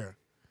 share.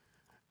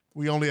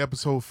 We only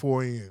episode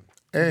 4 in.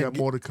 We got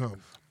more to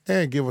come.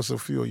 And give us a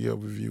few of your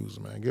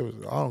reviews, man.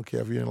 I don't care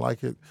if you didn't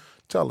like it.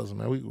 Tell us,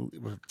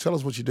 man. Tell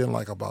us what you didn't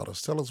like about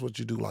us. Tell us what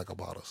you do like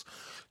about us.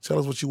 Tell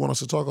us what you want us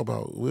to talk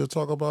about. We'll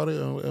talk about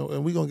it,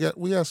 and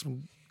we have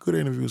some good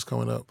interviews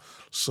coming up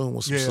soon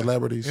with some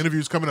celebrities.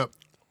 Interviews coming up.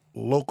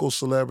 Local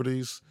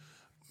celebrities,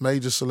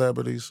 major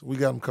celebrities. We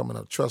got them coming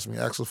up. Trust me,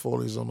 Axel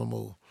Foley's on the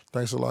move.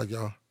 Thanks a lot,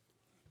 y'all.